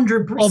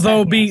 100%.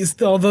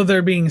 Although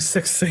there being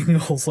 6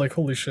 singles, like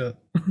holy shit.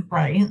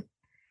 Right.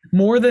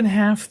 More than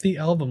half the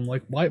album.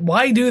 Like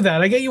why do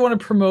that? I get you want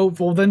to promote,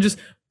 well then just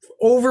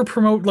over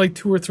promote like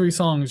 2 or 3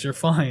 songs, you're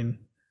fine.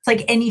 It's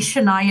like any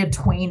Shania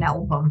Twain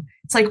album.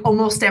 It's like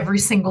almost every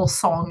single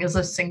song is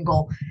a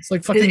single. It's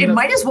like fucking. It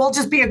might as well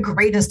just be a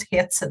greatest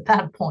hits at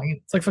that point.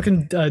 It's like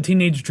fucking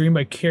Teenage Dream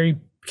by Katy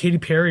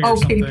Perry. Or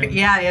something.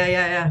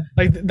 Yeah.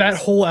 Like that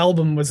whole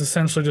album was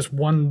essentially just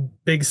one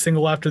big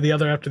single after the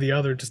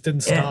other. Just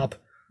didn't stop.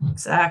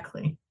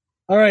 Exactly.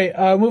 All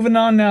right, moving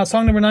on now.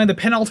 Song number 9, the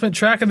penultimate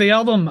track of the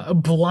album,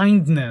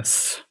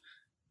 Blindness.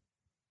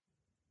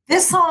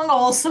 This song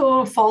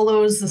also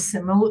follows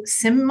the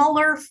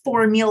similar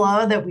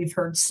formula that we've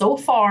heard so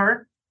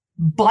far,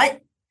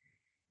 but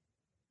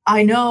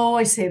I know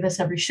I say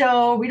this every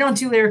show, we don't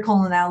do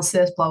lyrical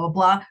analysis, blah, blah,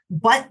 blah,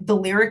 but the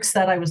lyrics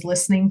that I was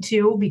listening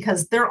to,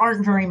 because there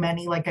aren't very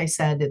many, like I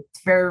said,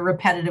 it's very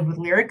repetitive with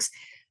lyrics.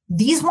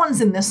 These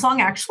ones in this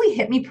song actually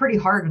hit me pretty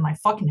hard, and I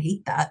fucking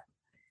hate that.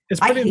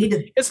 I hate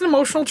it. It's an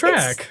emotional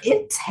track.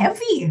 It's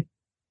heavy.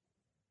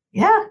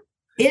 Yeah,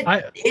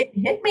 it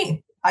hit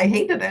me. I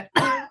hated it.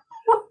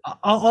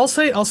 I'll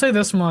say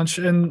this much,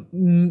 and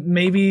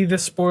maybe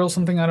this spoils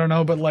something, I don't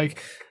know, but like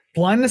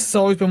Blindness has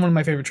always been one of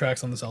my favorite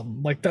tracks on this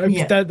album. Like that,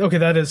 Yeah. okay,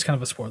 that is kind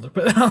of a spoiler,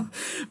 but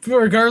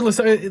regardless,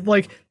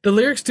 like the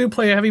lyrics do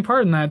play a heavy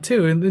part in that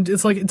too, and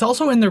it's like it's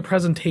also in their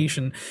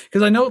presentation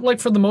because I know like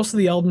for the most of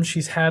the album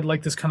she's had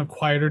like this kind of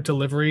quieter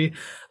delivery,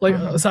 like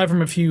aside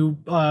from a few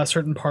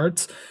certain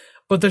parts,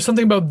 but there's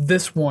something about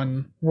this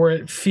one where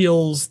it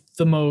feels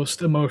the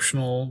most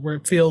emotional, where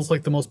it feels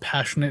like the most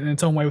passionate in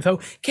its own way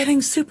without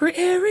getting super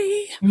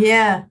airy.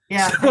 Yeah.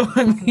 So,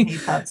 I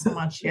hate that so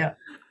much. Yeah.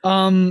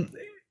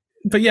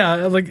 But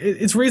yeah, like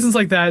it's reasons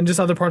like that and just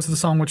other parts of the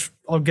song, which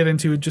I'll get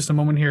into in just a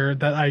moment here.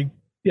 That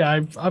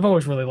I've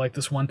always really liked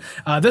this one.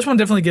 This one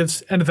definitely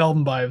gives end of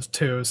album vibes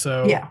too.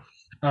 So Yeah.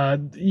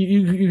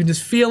 You can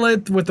just feel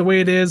it with the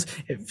way it is.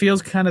 It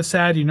feels kind of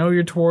sad. You know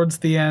you're towards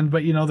the end,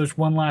 but you know there's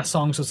one last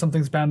song, so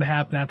something's bound to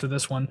happen after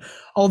this one.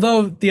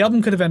 Although the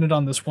album could have ended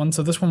on this one,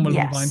 so this one would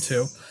have been fine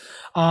too.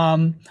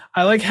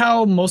 I like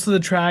how most of the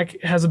track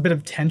has a bit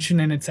of tension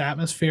in its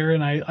atmosphere,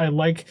 and I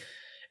like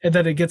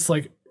that it gets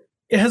like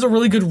it has a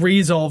really good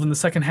resolve in the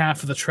second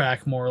half of the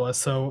track, more or less.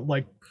 So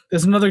like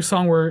there's another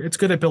song where it's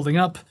good at building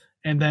up,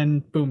 and then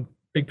boom,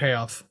 big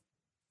payoff.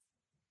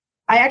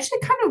 I actually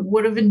kind of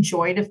would have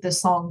enjoyed if the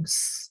song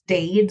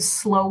stayed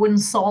slow and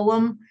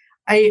solemn.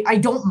 I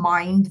don't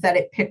mind that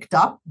it picked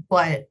up,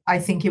 but I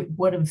think it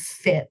would have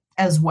fit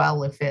as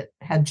well if it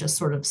had just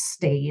sort of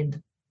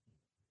stayed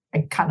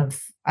like kind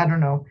of, I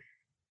don't know,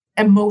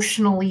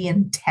 emotionally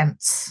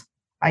intense,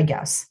 I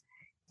guess.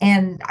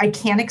 And I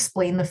can't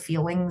explain the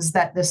feelings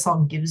that this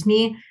song gives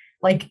me.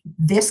 Like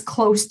this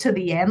close to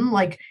the end,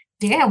 like,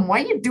 damn,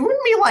 why are you doing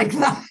me like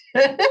that?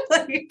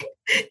 Like,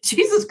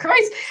 Jesus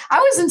Christ. I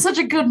was in such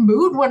a good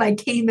mood when I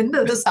came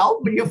into this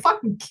album, but you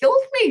fucking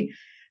killed me.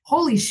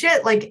 Holy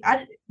shit. Like,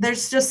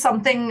 there's just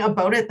something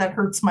about it that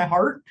hurts my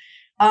heart.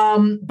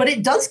 But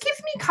it does give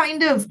me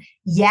kind of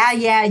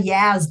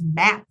yeahs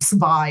maps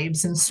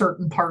vibes in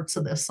certain parts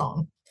of this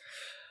song.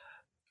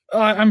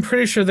 I'm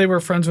pretty sure they were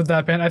friends with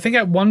that band. I think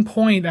at one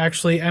point,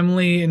 actually,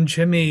 Emily and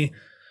Jimmy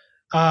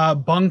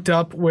bunked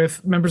up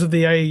with members of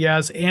the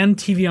IAS and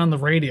TV on the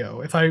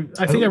radio. I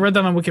think I read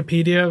that on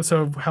Wikipedia,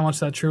 so how much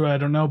that's true, I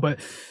don't know. But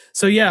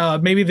so yeah,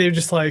 maybe they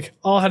just like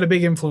all had a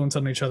big influence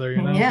on each other,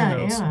 you know?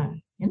 Yeah.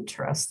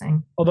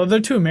 Interesting. Although they're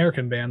two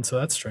American bands, so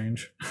that's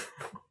strange.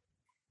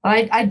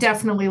 I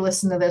definitely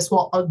listen to this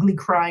while ugly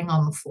crying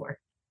on the floor.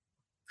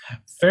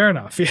 Fair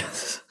enough,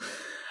 yes.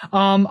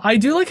 I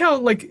do like how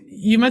like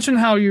you mentioned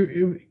how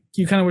you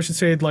kind of wish it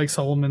stayed like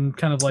Solomon,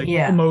 kind of like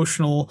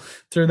emotional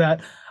through that.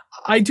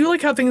 I do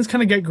like how things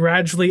kind of get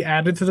gradually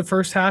added to the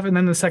first half, and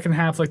then the second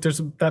half, like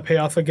there's that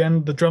payoff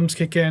again. The drums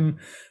kick in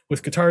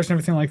with guitars and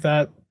everything like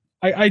that.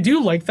 I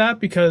do like that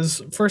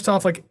because first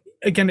off, like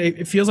again,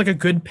 it feels like a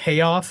good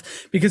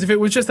payoff. Because if it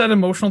was just that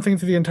emotional thing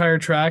through the entire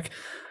track,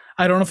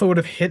 I don't know if it would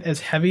have hit as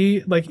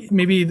heavy. Like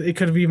maybe it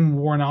could have even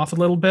worn off a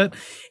little bit.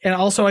 And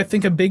also, I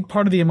think a big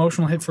part of the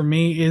emotional hit for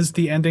me is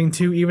the ending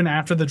too, even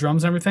after the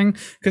drums and everything,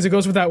 because it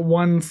goes with that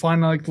one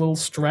final like little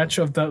stretch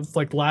of the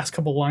like last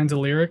couple lines of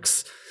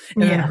lyrics,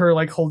 and then her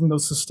like holding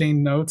those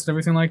sustained notes and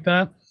everything like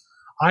that.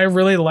 I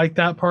really like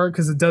that part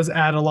because it does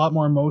add a lot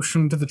more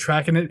emotion to the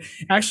track, and it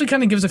actually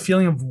kind of gives a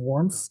feeling of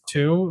warmth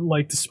too,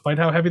 like despite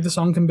how heavy the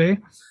song can be.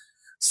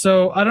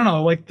 So I don't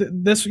know, like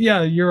this.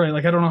 Yeah, you're right.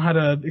 Like I don't know how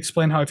to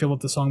explain how I feel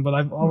about the song, but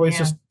I've always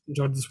just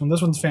enjoyed this one.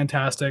 This one's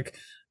fantastic.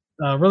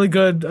 Really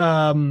good.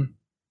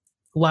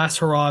 Last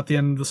hurrah at the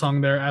end of the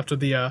song there after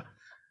the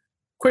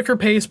quicker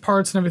pace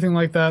parts and everything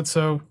like that.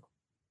 So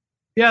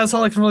yeah, that's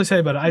all I can really say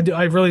about it.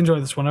 I really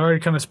enjoyed this one. I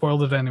already kind of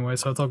spoiled it anyway,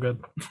 so it's all good.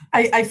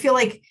 I feel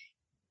like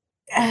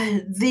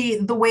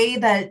the way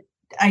that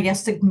I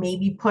guess to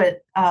maybe put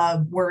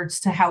words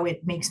to how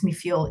it makes me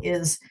feel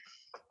is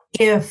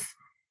if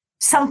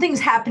something's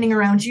happening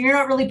around you, you're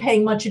not really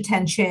paying much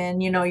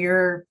attention, you know,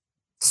 your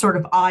sort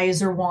of eyes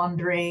are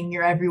wandering,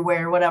 you're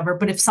everywhere, whatever.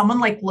 But if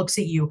someone like looks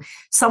at you,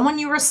 someone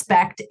you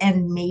respect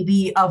and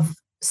maybe of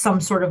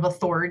some sort of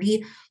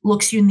authority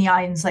looks you in the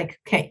eye and is like,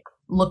 okay,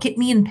 look at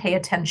me and pay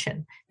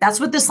attention. That's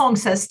what this song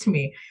says to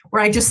me,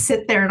 where I just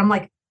sit there and I'm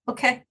like,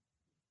 okay,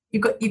 you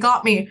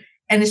got me.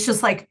 And it's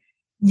just like,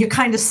 you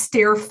kind of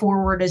stare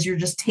forward as you're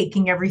just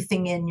taking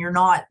everything in. You're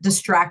not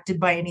distracted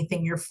by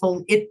anything.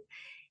 It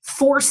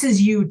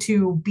forces you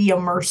to be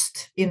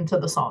immersed into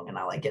the song, and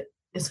I like it.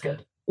 It's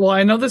good. Well,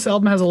 I know this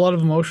album has a lot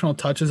of emotional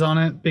touches on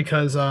it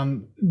because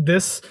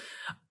this,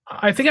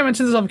 I think I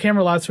mentioned this off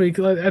camera last week.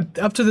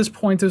 Up to this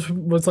point, this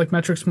was like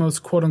Metric's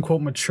most quote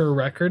unquote mature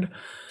record,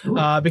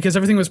 because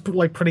everything was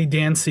like pretty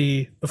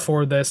dancey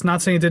before this.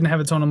 Not saying it didn't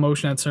have its own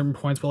emotion at certain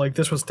points, but like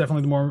this was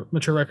definitely the more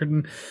mature record.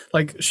 And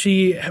like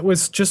she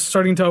was just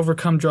starting to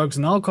overcome drugs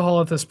and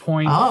alcohol at this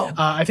point.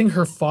 I think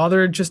her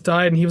father just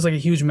died, and he was like a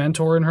huge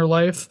mentor in her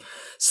life.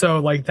 So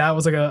like that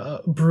was like a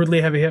brutally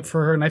heavy hit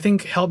for her. And I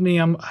think Help Me,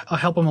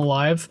 Help I'm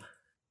Alive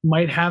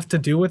might have to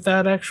do with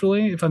that,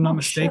 actually, if I'm not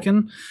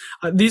mistaken.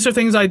 These are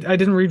things I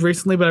didn't read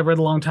recently, but I read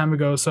a long time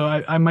ago, so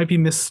I might be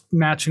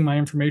mismatching my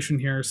information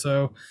here.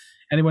 So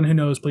anyone who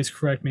knows, please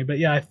correct me. But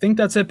yeah, I think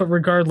that's it. But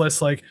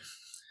regardless, like,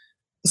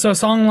 so a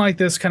song like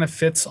this kind of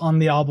fits on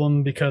the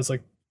album because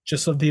like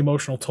just of the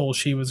emotional toll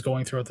she was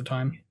going through at the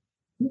time.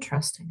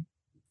 Interesting.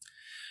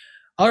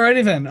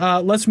 Alrighty then,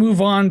 let's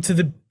move on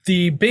to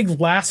the big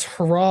last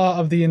hurrah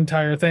of the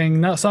entire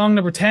thing. Now, song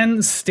number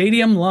 10,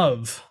 Stadium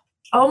Love.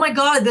 Oh my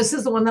God, this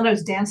is the one that I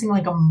was dancing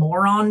like a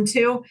moron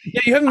to.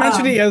 Yeah, you haven't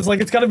mentioned it. I was like,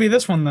 it's got to be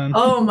this one then.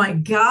 Oh my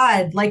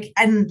God. Like,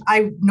 and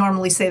I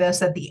normally say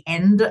this at the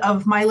end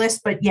of my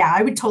list, but yeah,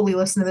 I would totally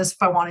listen to this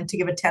if I wanted to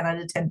give a 10 out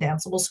of 10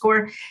 danceable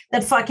score.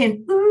 That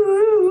fucking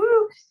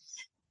ooh,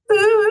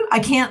 ooh, I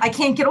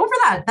can't get over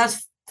that.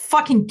 That's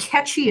fucking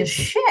catchy as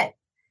shit.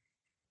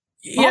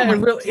 Yeah,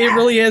 it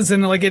really is,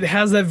 and like it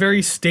has that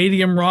very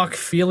stadium rock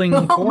feeling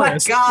chorus. Oh my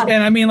God.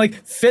 And I mean,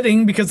 like,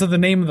 fitting because of the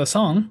name of the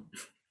song.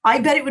 I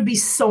bet it would be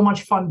so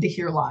much fun to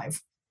hear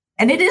live.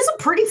 And it is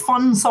a pretty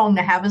fun song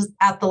to have as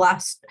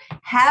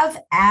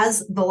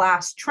the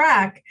last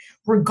track,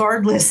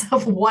 regardless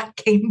of what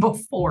came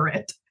before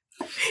it.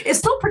 It's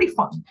still pretty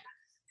fun.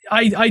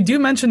 I do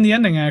mention the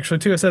ending actually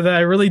too. I said that I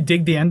really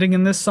dig the ending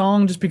in this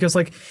song just because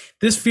like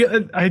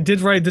I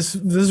did write this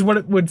is what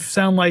it would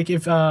sound like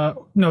if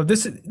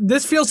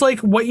this feels like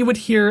what you would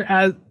hear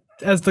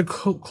as the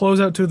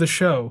closeout to the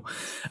show.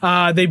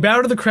 They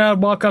bow to the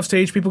crowd, walk off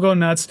stage, people go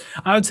nuts.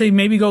 I would say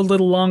maybe go a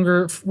little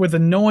longer with the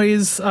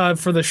noise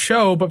for the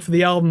show, but for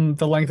the album,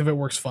 the length of it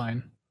works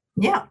fine.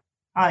 Yeah,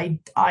 I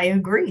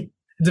agree.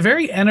 It's a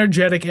very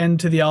energetic end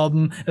to the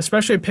album,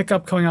 especially a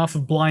pickup coming off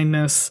of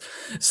Blindness.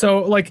 So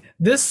like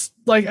this,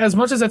 like as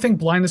much as I think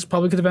Blindness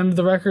probably could have ended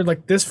the record,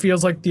 like this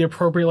feels like the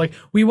appropriate, like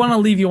we want to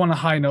leave you on a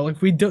high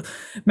note. Like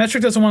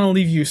Metric doesn't want to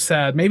leave you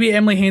sad. Maybe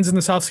Emily Haynes and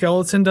the Soft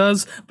Skeleton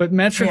does, but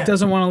Metric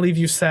doesn't want to leave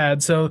you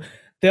sad. So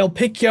they'll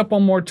pick you up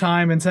one more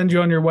time and send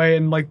you on your way.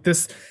 And like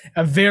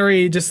a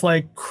very just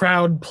like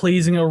crowd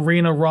pleasing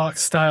arena rock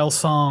style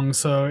song.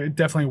 So it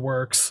definitely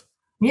works.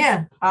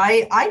 Yeah,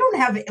 I don't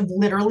have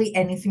literally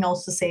anything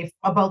else to say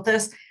about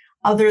this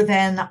other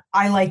than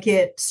I like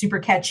it super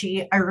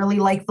catchy. I really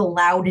like the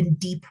loud and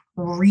deep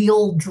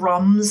real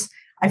drums.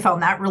 I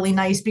found that really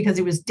nice because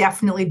it was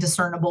definitely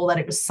discernible that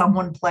it was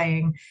someone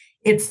playing.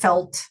 It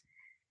felt,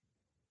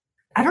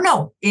 I don't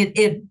know,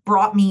 it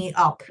brought me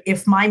up.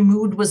 If my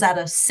mood was at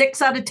a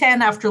 6 out of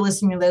 10 after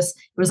listening to this,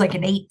 it was like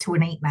an 8 to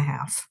an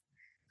 8.5.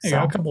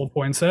 Yeah, a couple of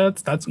points.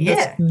 That's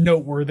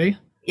noteworthy.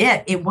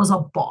 Yeah, it was a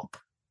bop.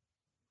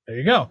 There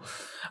you go.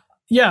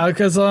 Yeah,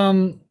 because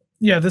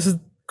this is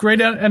great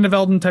end of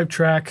album type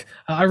track.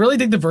 I really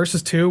dig the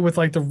verses too, with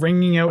like the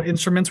ringing out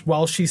instruments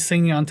while she's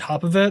singing on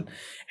top of it,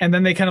 and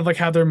then they kind of like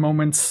have their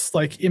moments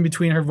like in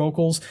between her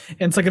vocals,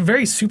 and it's like a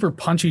very super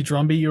punchy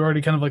drum beat. You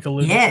already kind of like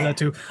alluded to that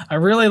too. I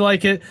really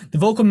like it. The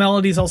vocal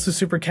melody is also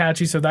super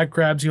catchy, so that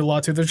grabs you a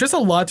lot too. There's just a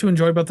lot to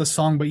enjoy about the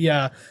song, but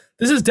yeah,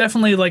 this is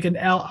definitely like an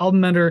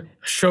album ender,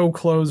 show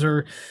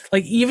closer.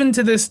 Like even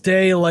to this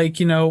day, like,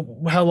 you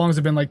know, how long has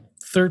it been? Like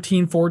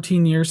 13,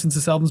 14 years since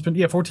this album's been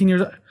 14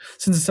 years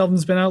since this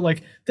album's been out.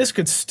 Like this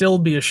could still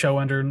be a show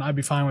ender and I'd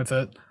be fine with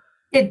it.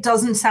 It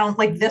doesn't sound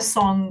like this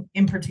song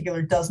in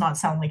particular does not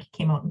sound like it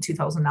came out in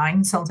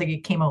 2009. It sounds like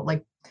it came out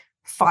like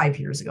 5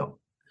 years ago.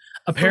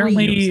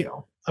 Apparently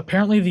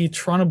the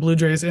Toronto Blue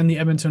Jays and the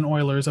Edmonton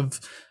Oilers of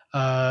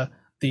the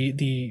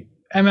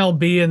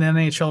MLB and the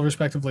NHL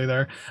respectively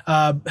there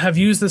have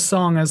used this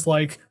song as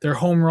like their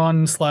home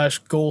run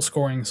 / goal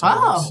scoring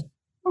songs.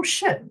 Oh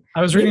shit!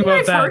 I was reading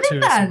about that too.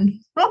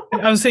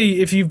 I would say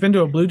if you've been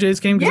to a Blue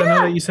Jays game, because I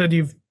know that you said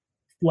you've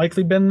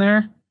likely been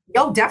there.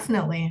 Oh,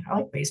 definitely. I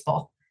like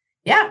baseball.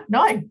 Yeah,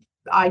 no,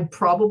 I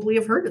probably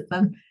have heard it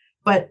then.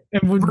 But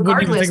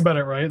wouldn't even think about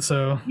it, right?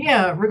 So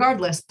yeah,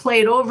 regardless,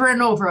 play it over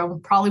and over. I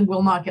probably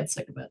will not get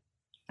sick of it.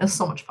 It's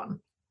so much fun.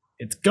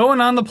 It's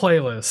going on the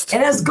playlist. It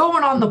is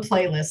going on the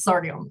playlist. It's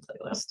already on the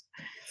playlist.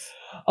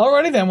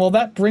 Alrighty then, well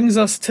that brings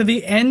us to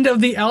the end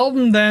of the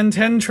album then.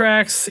 10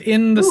 tracks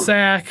in the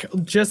sack,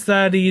 just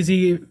that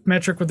easy.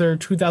 Metric with their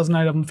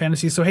 2009 album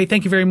Fantasies. So hey,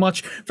 thank you very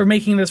much for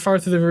making it this far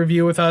through the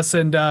review with us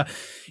and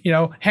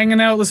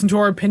hanging out, listening to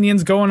our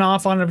opinions, going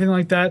off on everything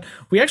like that.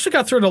 We actually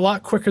got through it a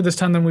lot quicker this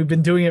time than we've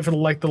been doing it for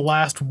the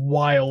last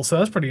while, so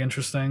that's pretty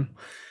interesting.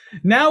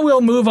 Now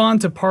we'll move on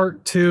to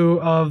part 2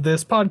 of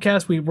this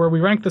podcast where we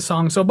rank the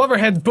songs. So above our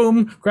heads,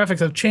 boom, graphics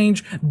have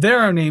changed. There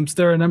are names,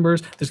 there are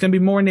numbers. There's going to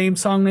be more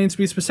names, song names to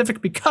be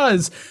specific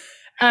because,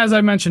 as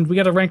I mentioned, we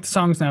got to rank the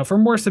songs now.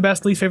 From worst to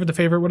best, least favorite to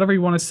favorite, whatever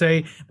you want to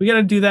say. We got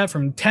to do that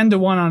from 10 to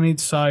 1 on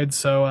each side.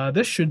 So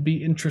this should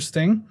be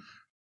interesting.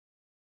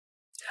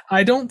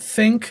 I don't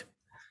think...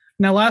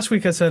 Now, last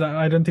week I said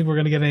I don't think we're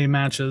going to get any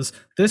matches.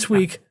 This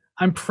week,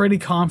 I'm pretty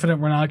confident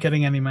we're not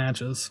getting any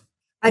matches.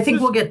 I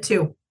think we'll get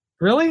 2.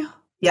 Really?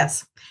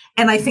 Yes.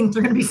 And I think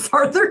they're going to be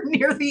farther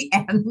near the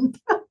end.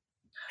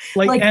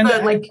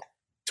 like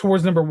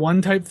towards number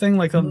 1 type thing?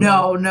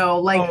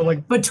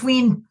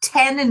 Between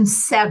 10 and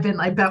 7,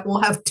 I bet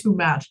we'll have 2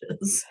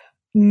 matches.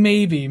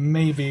 Maybe.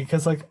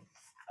 Because, like,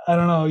 I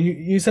don't know.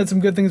 You said some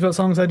good things about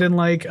songs I didn't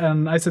like,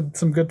 and I said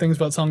some good things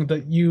about songs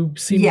that you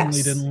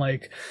seemingly didn't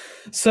like.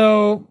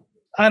 So,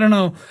 I don't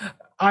know.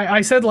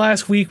 I said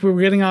last week we were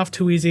getting off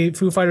too easy.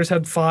 Foo Fighters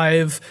had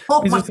 5.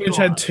 Oh my Music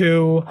had God.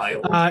 2.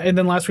 And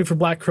then last week for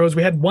Black Crowes,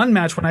 we had 1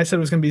 match when I said it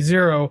was going to be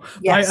 0.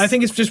 Yes. I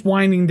think it's just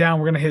winding down.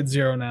 We're going to hit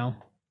 0 now.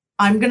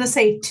 I'm going to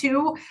say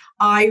 2.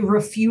 I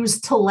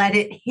refuse to let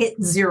it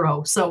hit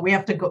 0. So we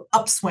have to go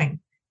upswing.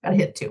 Got to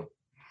hit 2.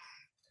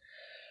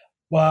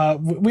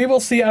 We will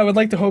see. I would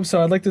like to hope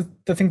so. I'd like to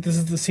think this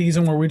is the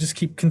season where we just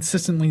keep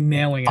consistently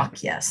nailing it.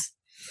 Fuck yes.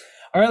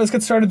 All right, let's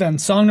get started then.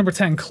 Song number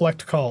 10,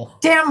 Collect Call.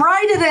 Damn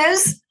right it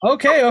is.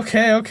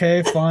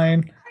 Okay,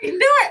 fine. I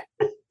knew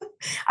it.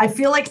 I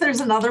feel like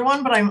there's another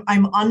one, but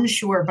I'm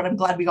unsure, but I'm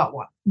glad we got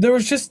one. There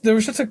was just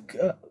a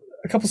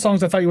couple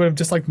songs I thought you would have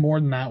disliked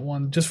more than that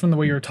one, just from the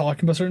way you were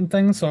talking about certain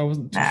things, so I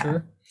wasn't too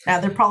sure. Yeah,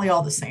 they're probably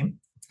all the same.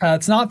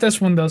 It's not this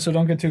one, though, so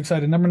don't get too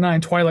excited. Number 9,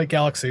 Twilight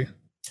Galaxy.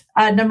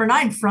 Number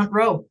 9, Front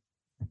Row.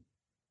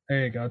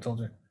 There you go, I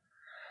told you.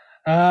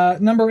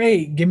 Number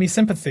 8, Gimme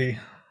Sympathy.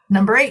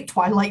 Number 8,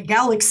 Twilight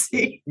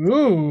Galaxy.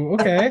 Ooh,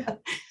 okay.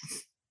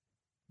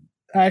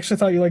 I actually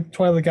thought you liked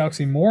Twilight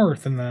Galaxy more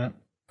than that.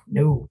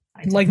 No,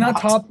 like not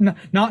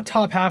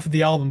top half of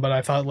the album, but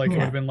I thought like it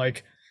would have been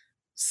like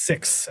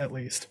 6 at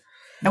least.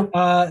 Nope.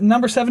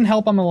 Number 7,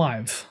 Help I'm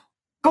Alive.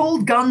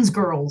 Gold Guns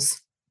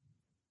Girls.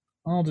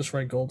 I'll just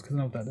write gold because I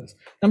know what that is.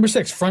 Number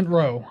 6, Front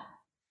Row.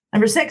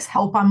 Number 6,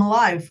 Help I'm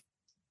Alive.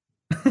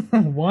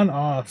 1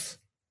 off.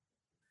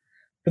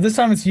 But this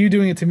time it's you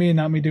doing it to me and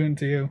not me doing it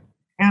to you.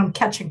 I'm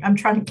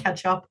trying to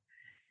catch up.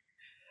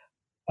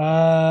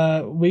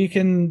 We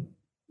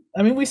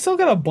still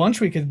got a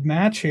bunch we could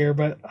match here,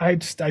 but I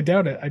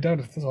doubt it.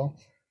 That's all.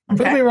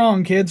 Okay. Prove me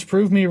wrong, kids.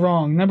 Prove me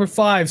wrong. Number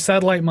 5,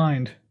 Satellite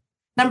Mind.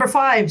 Number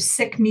 5,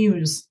 Sick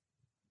Muse.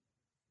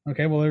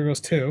 Okay, well, there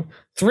goes 2.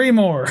 3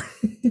 more.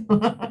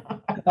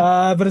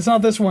 But it's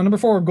not this one. Number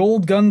 4,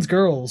 Gold Guns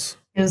Girls.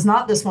 It is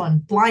not this one.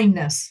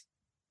 Blindness.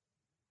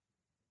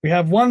 We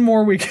have 1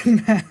 more we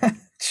can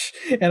match,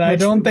 and I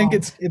don't think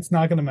it's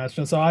not going to match.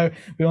 So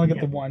we only get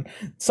the 1.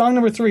 Song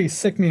number 3,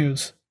 Sick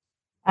Muse.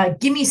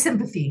 Gimme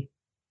Sympathy.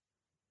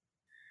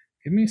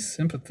 Give me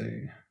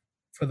sympathy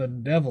for the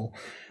devil.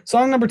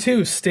 Song number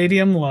 2,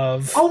 Stadium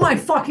Love. Oh my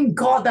fucking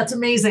God, that's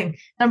amazing.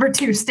 Number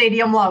 2,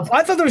 Stadium Love.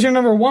 I thought that was your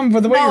number 1,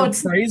 but the way you're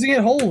phrasing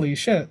it, holy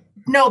shit.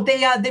 No,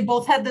 they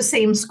both had the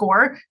same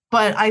score,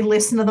 but I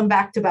listened to them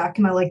back to back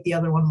and I like the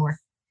other one more.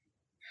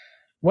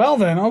 Well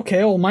then,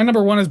 okay, well my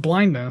number 1 is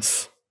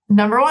Blindness.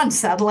 Number 1,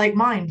 Satellite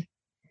Mind.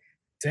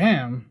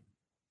 Damn.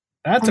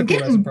 That took me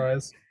by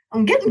surprise.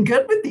 I'm getting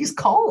good with these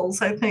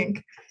calls, I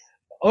think.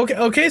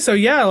 Okay, so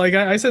yeah, like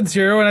I said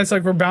 0, and it's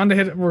like we're bound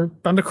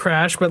to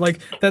crash, but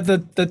like that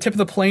the tip of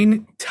the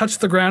plane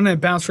touched the ground and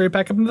it bounced right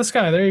back up into the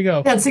sky. There you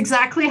go. That's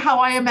exactly how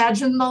I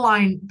imagine the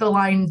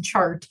line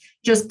chart.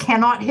 Just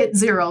cannot hit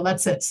 0.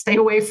 That's it. Stay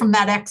away from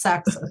that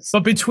x-axis.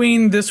 But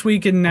between this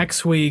week and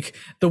next week,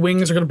 the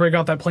wings are going to break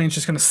off that plane. It's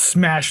just going to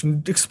smash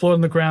and explode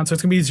on the ground. So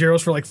it's going to be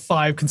 0s for like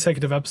 5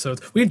 consecutive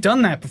episodes. We've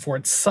done that before.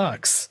 It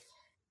sucks.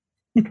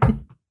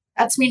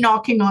 That's me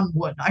knocking on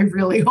wood. I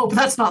really hope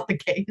that's not the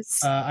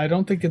case. I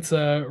don't think it's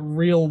a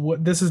real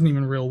wood. This isn't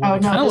even real wood. Oh,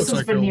 no, this is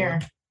like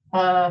veneer.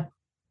 I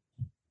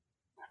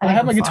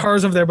have my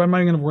guitars over there, but I'm not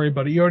even going to worry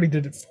about it. You already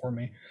did it for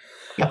me.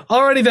 Yeah.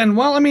 Alrighty then.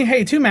 Well, I mean,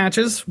 hey, 2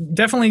 matches.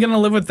 Definitely going to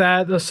live with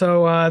that.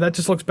 So that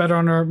just looks better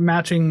on our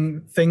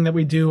matching thing that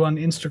we do on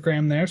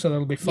Instagram there. So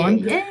that'll be fun.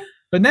 Yeah.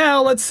 But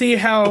now let's see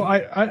how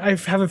I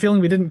have a feeling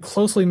we didn't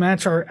closely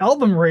match our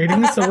album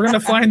ratings. So we're going to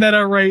find that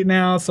out right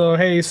now. So,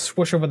 hey,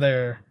 swoosh over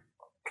there.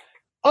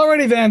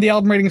 Alrighty then, the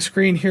album rating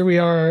screen, here we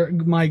are.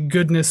 My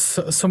goodness,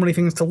 so many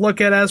things to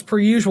look at as per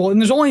usual. And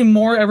there's only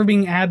more ever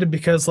being added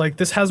because like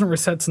this hasn't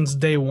reset since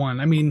day 1.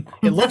 I mean,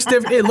 it looks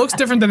it looks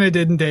different than it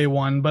did in day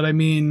 1, but I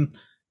mean,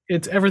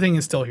 everything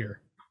is still here.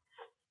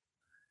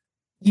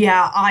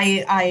 Yeah,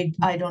 I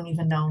don't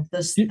even know.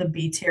 The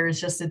B tier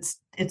is just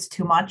it's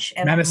too much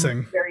and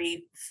menacing.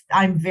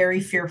 I'm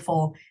very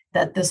fearful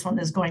that this one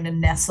is going to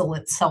nestle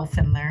itself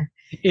in there.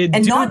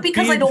 And not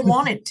because I don't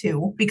want it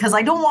to, because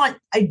I don't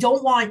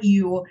want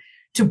you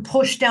to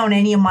push down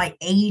any of my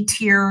A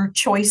tier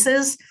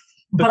choices.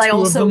 But I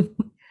also,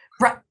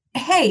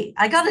 hey,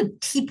 I got to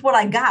keep what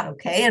I got,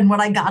 okay? And what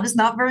I got is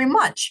not very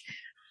much.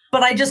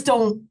 But I just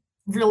don't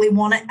really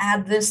want to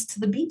add this to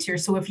the B tier.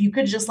 So if you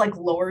could just like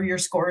lower your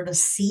score to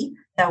C,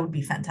 that would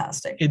be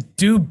fantastic. It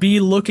do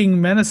be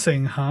looking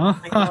menacing, huh?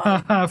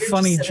 Oh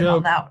funny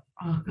joke.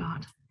 Oh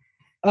God.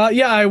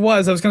 Yeah, I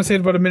was going to say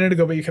it about a minute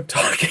ago, but you kept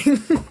talking.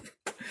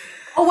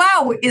 Oh,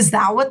 wow. Is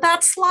that what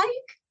that's like?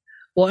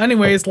 Well,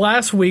 anyways,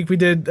 last week we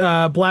did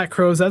Black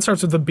Crowes. That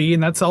starts with a B,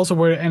 and that's also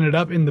where it ended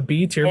up in the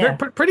B tier. Yeah.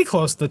 Pretty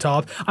close to the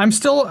top.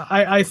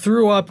 I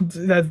threw up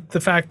the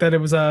fact that it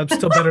was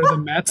still better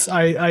than Mets.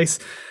 I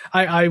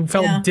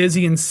felt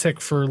dizzy and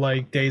sick for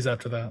like days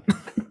after that.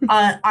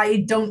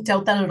 I don't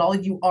doubt that at all.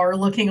 You are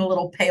looking a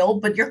little pale,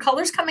 but your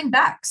color's coming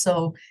back.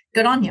 So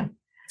good on you.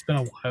 It's been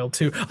a while,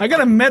 too. I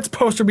got a Mets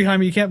poster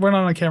behind me. We're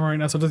not on camera right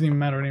now, so it doesn't even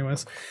matter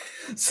anyways.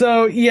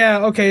 So,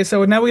 yeah, okay,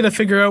 so now we got to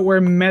figure out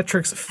where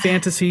Metric's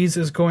Fantasies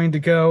is going to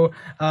go.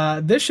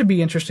 This should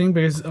be interesting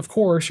because, of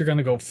course, you're going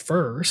to go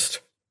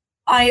first.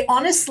 I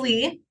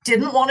honestly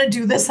didn't want to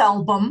do this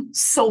album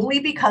solely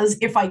because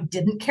if I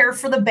didn't care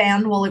for the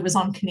band while it was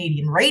on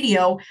Canadian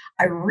radio,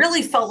 I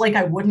really felt like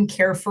I wouldn't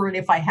care for it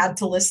if I had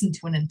to listen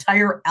to an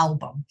entire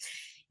album.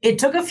 It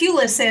took a few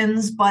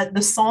listens, but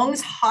the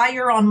songs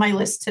higher on my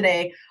list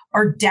today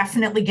are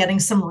definitely getting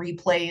some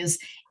replays.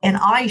 And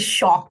I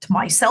shocked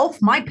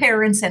myself, my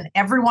parents, and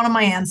every one of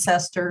my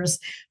ancestors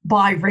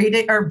by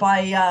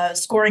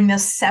scoring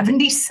this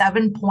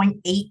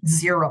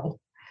 77.80.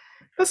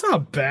 That's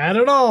not bad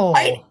at all.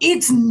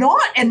 It's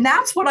not, and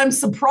that's what I'm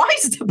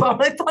surprised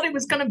about. I thought it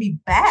was going to be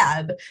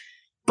bad,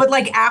 but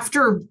like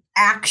after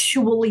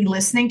actually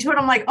listening to it,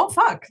 I'm like, oh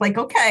fuck, like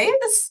okay,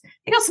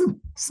 you got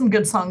some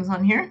good songs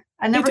on here.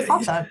 I never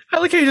thought that. I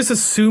like how you just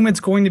assume it's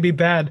going to be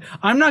bad.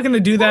 I'm not going to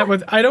do that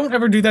with. I don't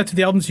ever do that to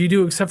the albums you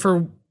do, except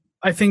for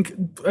I think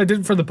I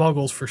did for the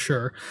Buggles for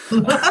sure.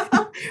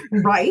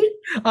 Right?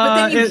 But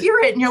then you hear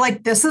it and you're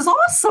like, this is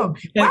awesome.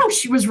 Wow,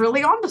 she was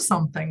really onto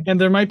something. And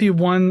there might be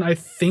one I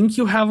think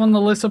you have on the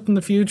list up in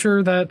the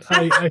future that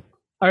I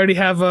already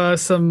have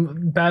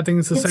some bad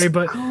things to say,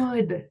 but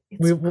good.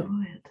 It's good.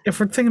 If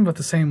we're thinking about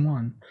the same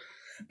one.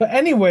 But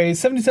anyway,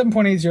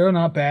 77.80,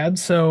 not bad.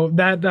 So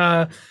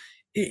that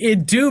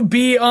it do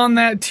be on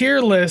that tier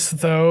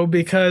list though,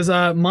 because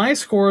my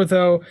score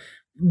though,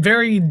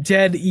 very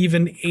dead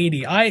even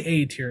 80. I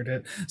A-tiered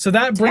it. So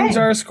that brings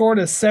our score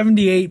to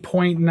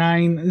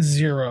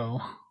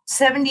 78.90.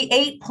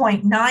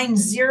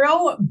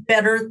 78.90,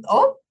 better.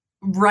 Oh,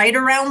 right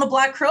around the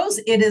Black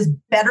Crowes. It is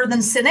better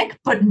than Cynic,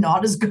 but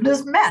not as good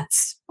as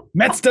Mets.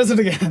 Mets does it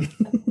again.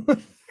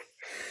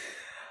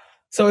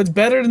 So it's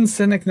better than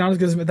Cynic, not as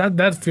good as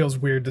that feels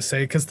weird to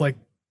say, because like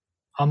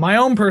on my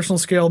own personal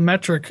scale,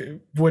 Metric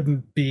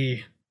wouldn't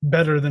be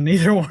better than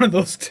either one of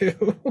those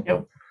two.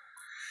 Nope.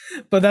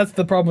 But that's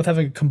the problem with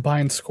having a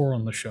combined score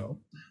on the show.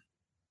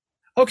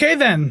 Okay,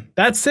 then.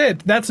 That's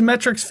it. That's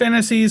Metric's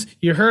Fantasies.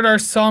 You heard our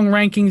song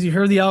rankings. You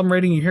heard the album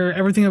rating. You heard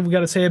everything that we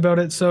got to say about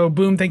it. So,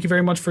 Boom, thank you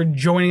very much for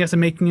joining us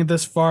and making it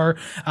this far.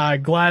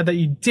 Glad that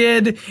you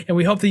did. And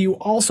we hope that you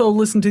also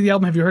listened to the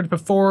album. Have you heard it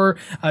before?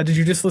 Did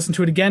you just listen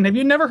to it again? Have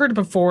you never heard it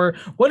before?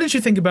 What did you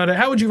think about it?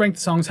 How would you rank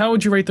the songs? How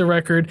would you rate the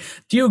record?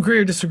 Do you agree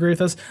or disagree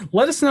with us?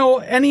 Let us know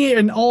any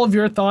and all of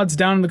your thoughts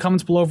down in the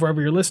comments below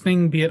wherever you're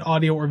listening, be it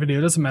audio or video.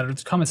 It doesn't matter.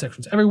 It's comment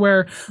sections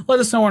everywhere. Let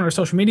us know on our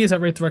social medias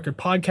at Rate the Record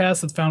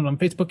Podcast. That's found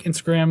on Facebook,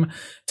 Instagram,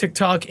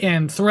 TikTok,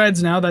 and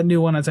Threads now. That new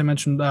one, as I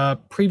mentioned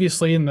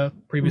previously in the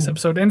previous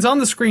episode. And it's on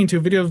the screen too.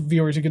 Video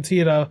viewers, you can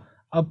see it up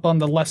on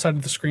the left side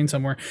of the screen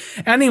somewhere.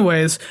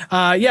 Anyways,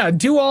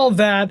 do all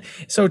that.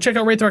 So check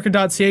out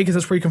ratetherecord.ca because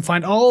that's where you can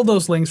find all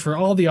those links for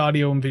all the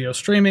audio and video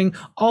streaming,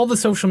 all the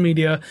social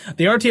media,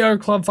 the RTR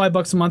Club,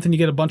 $5 a month, and you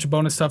get a bunch of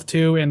bonus stuff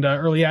too, and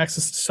early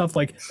access stuff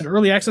like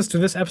early access to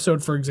this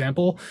episode, for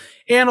example,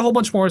 and a whole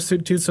bunch more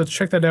too. So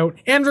check that out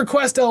and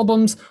request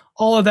albums.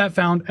 All of that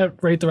found at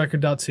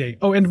ratetherecord.ca.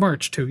 Oh, and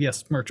merch too.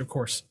 Yes, merch, of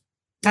course.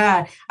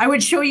 I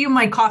would show you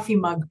my coffee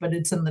mug, but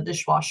it's in the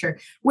dishwasher,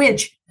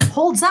 which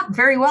holds up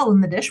very well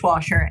in the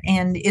dishwasher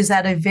and is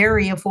at a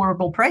very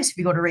affordable price if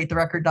you go to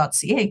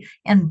ratetherecord.ca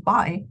and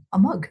buy a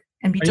mug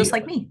and be just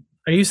like me.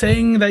 Are you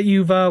saying that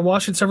you've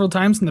washed it several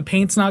times and the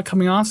paint's not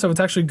coming off, so it's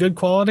actually good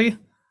quality?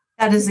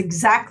 That is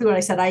exactly what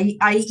I said. I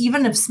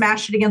even have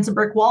smashed it against a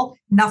brick wall.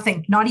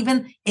 Nothing, not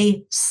even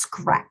a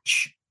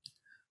scratch.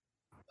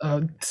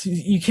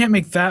 You can't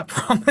make that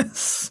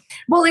promise.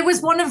 Well, it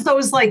was one of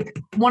those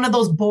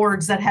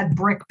boards that had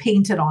brick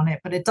painted on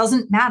it, but it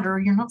doesn't matter.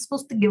 You're not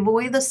supposed to give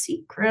away the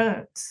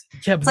secrets.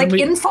 Yeah, it's like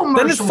infomercials.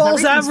 Then it's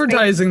false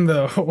advertising,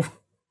 though.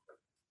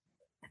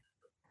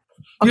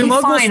 Okay,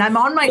 fine. I'm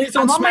on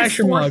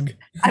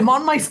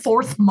my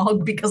fourth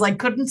mug because I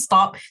couldn't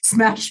stop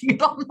smashing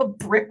it on the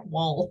brick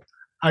wall.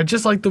 I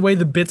just like the way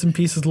the bits and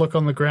pieces look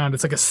on the ground.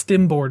 It's like a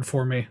stim board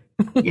for me.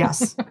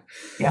 Yes,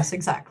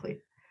 exactly.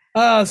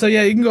 So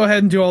yeah, you can go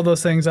ahead and do all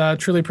those things.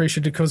 Truly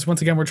appreciate it because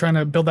once again, we're trying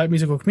to build that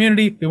musical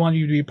community. We want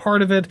you to be a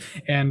part of it,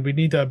 and we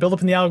need to build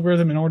up in the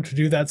algorithm in order to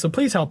do that. So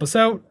please help us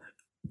out.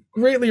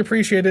 Greatly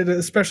appreciate it,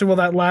 especially while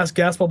that last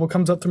gas bubble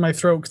comes up through my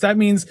throat, because that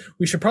means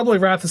we should probably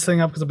wrap this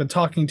thing up because I've been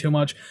talking too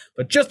much.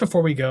 But just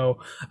before we go,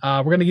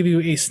 we're going to give you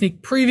a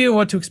sneak preview of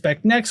what to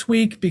expect next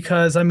week,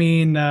 because I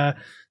mean,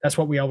 that's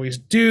what we always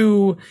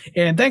do.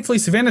 And thankfully,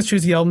 Savannah's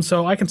choosing the album,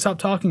 so I can stop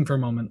talking for a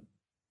moment.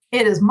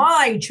 It is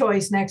my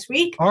choice next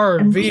week.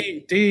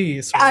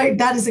 RVDs.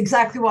 That is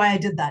exactly why I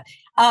did that.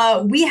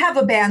 We have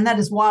a band that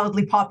is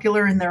wildly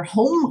popular in their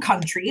home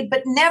country,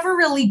 but never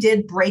really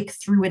did break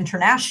through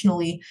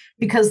internationally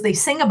because they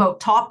sing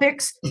about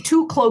topics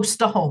too close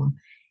to home.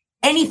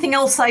 Anything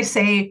else I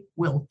say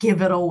will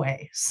give it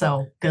away.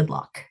 So good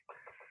luck.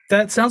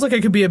 That sounds like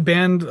it could be a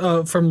band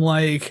from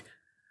like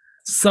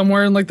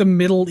somewhere in like the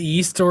Middle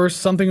East or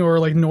something, or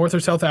like North or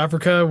South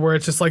Africa, where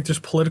it's just like there's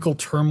political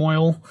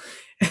turmoil.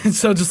 And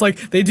so just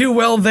like they do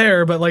well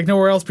there, but like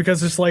nowhere else,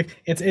 because it's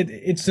like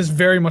it's just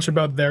very much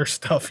about their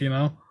stuff, you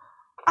know?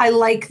 I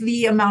like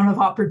the amount of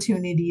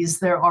opportunities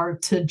there are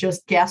to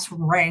just guess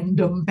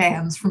random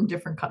bands from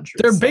different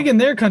countries. They're big in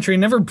their country,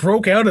 never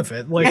broke out of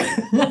it. Like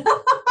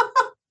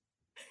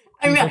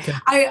I mean,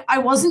 okay. I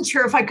wasn't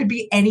sure if I could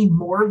be any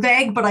more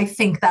vague, but I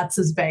think that's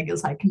as vague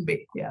as I can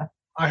be. Yeah.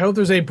 I hope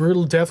there's a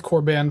brutal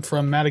deathcore band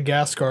from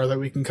Madagascar that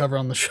we can cover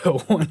on the show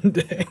one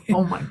day.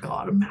 Oh my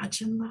God,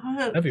 imagine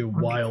that. That'd be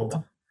wild.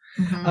 Cool.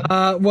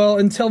 Mm-hmm. Well,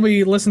 until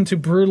we listen to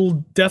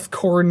brutal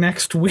deathcore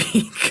next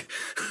week,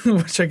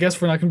 which I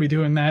guess we're not going to be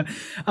doing that,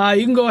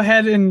 you can go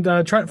ahead and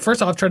try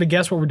to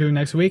guess what we're doing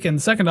next week,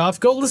 and second off,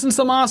 go listen to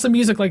some awesome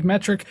music like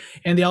Metric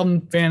and the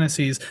album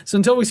Fantasies. So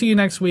until we see you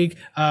next week,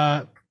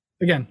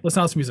 again, listen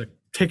to awesome music.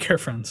 Take care,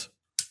 friends.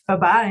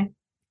 Bye-bye.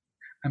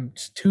 I'm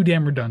just too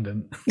damn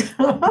redundant.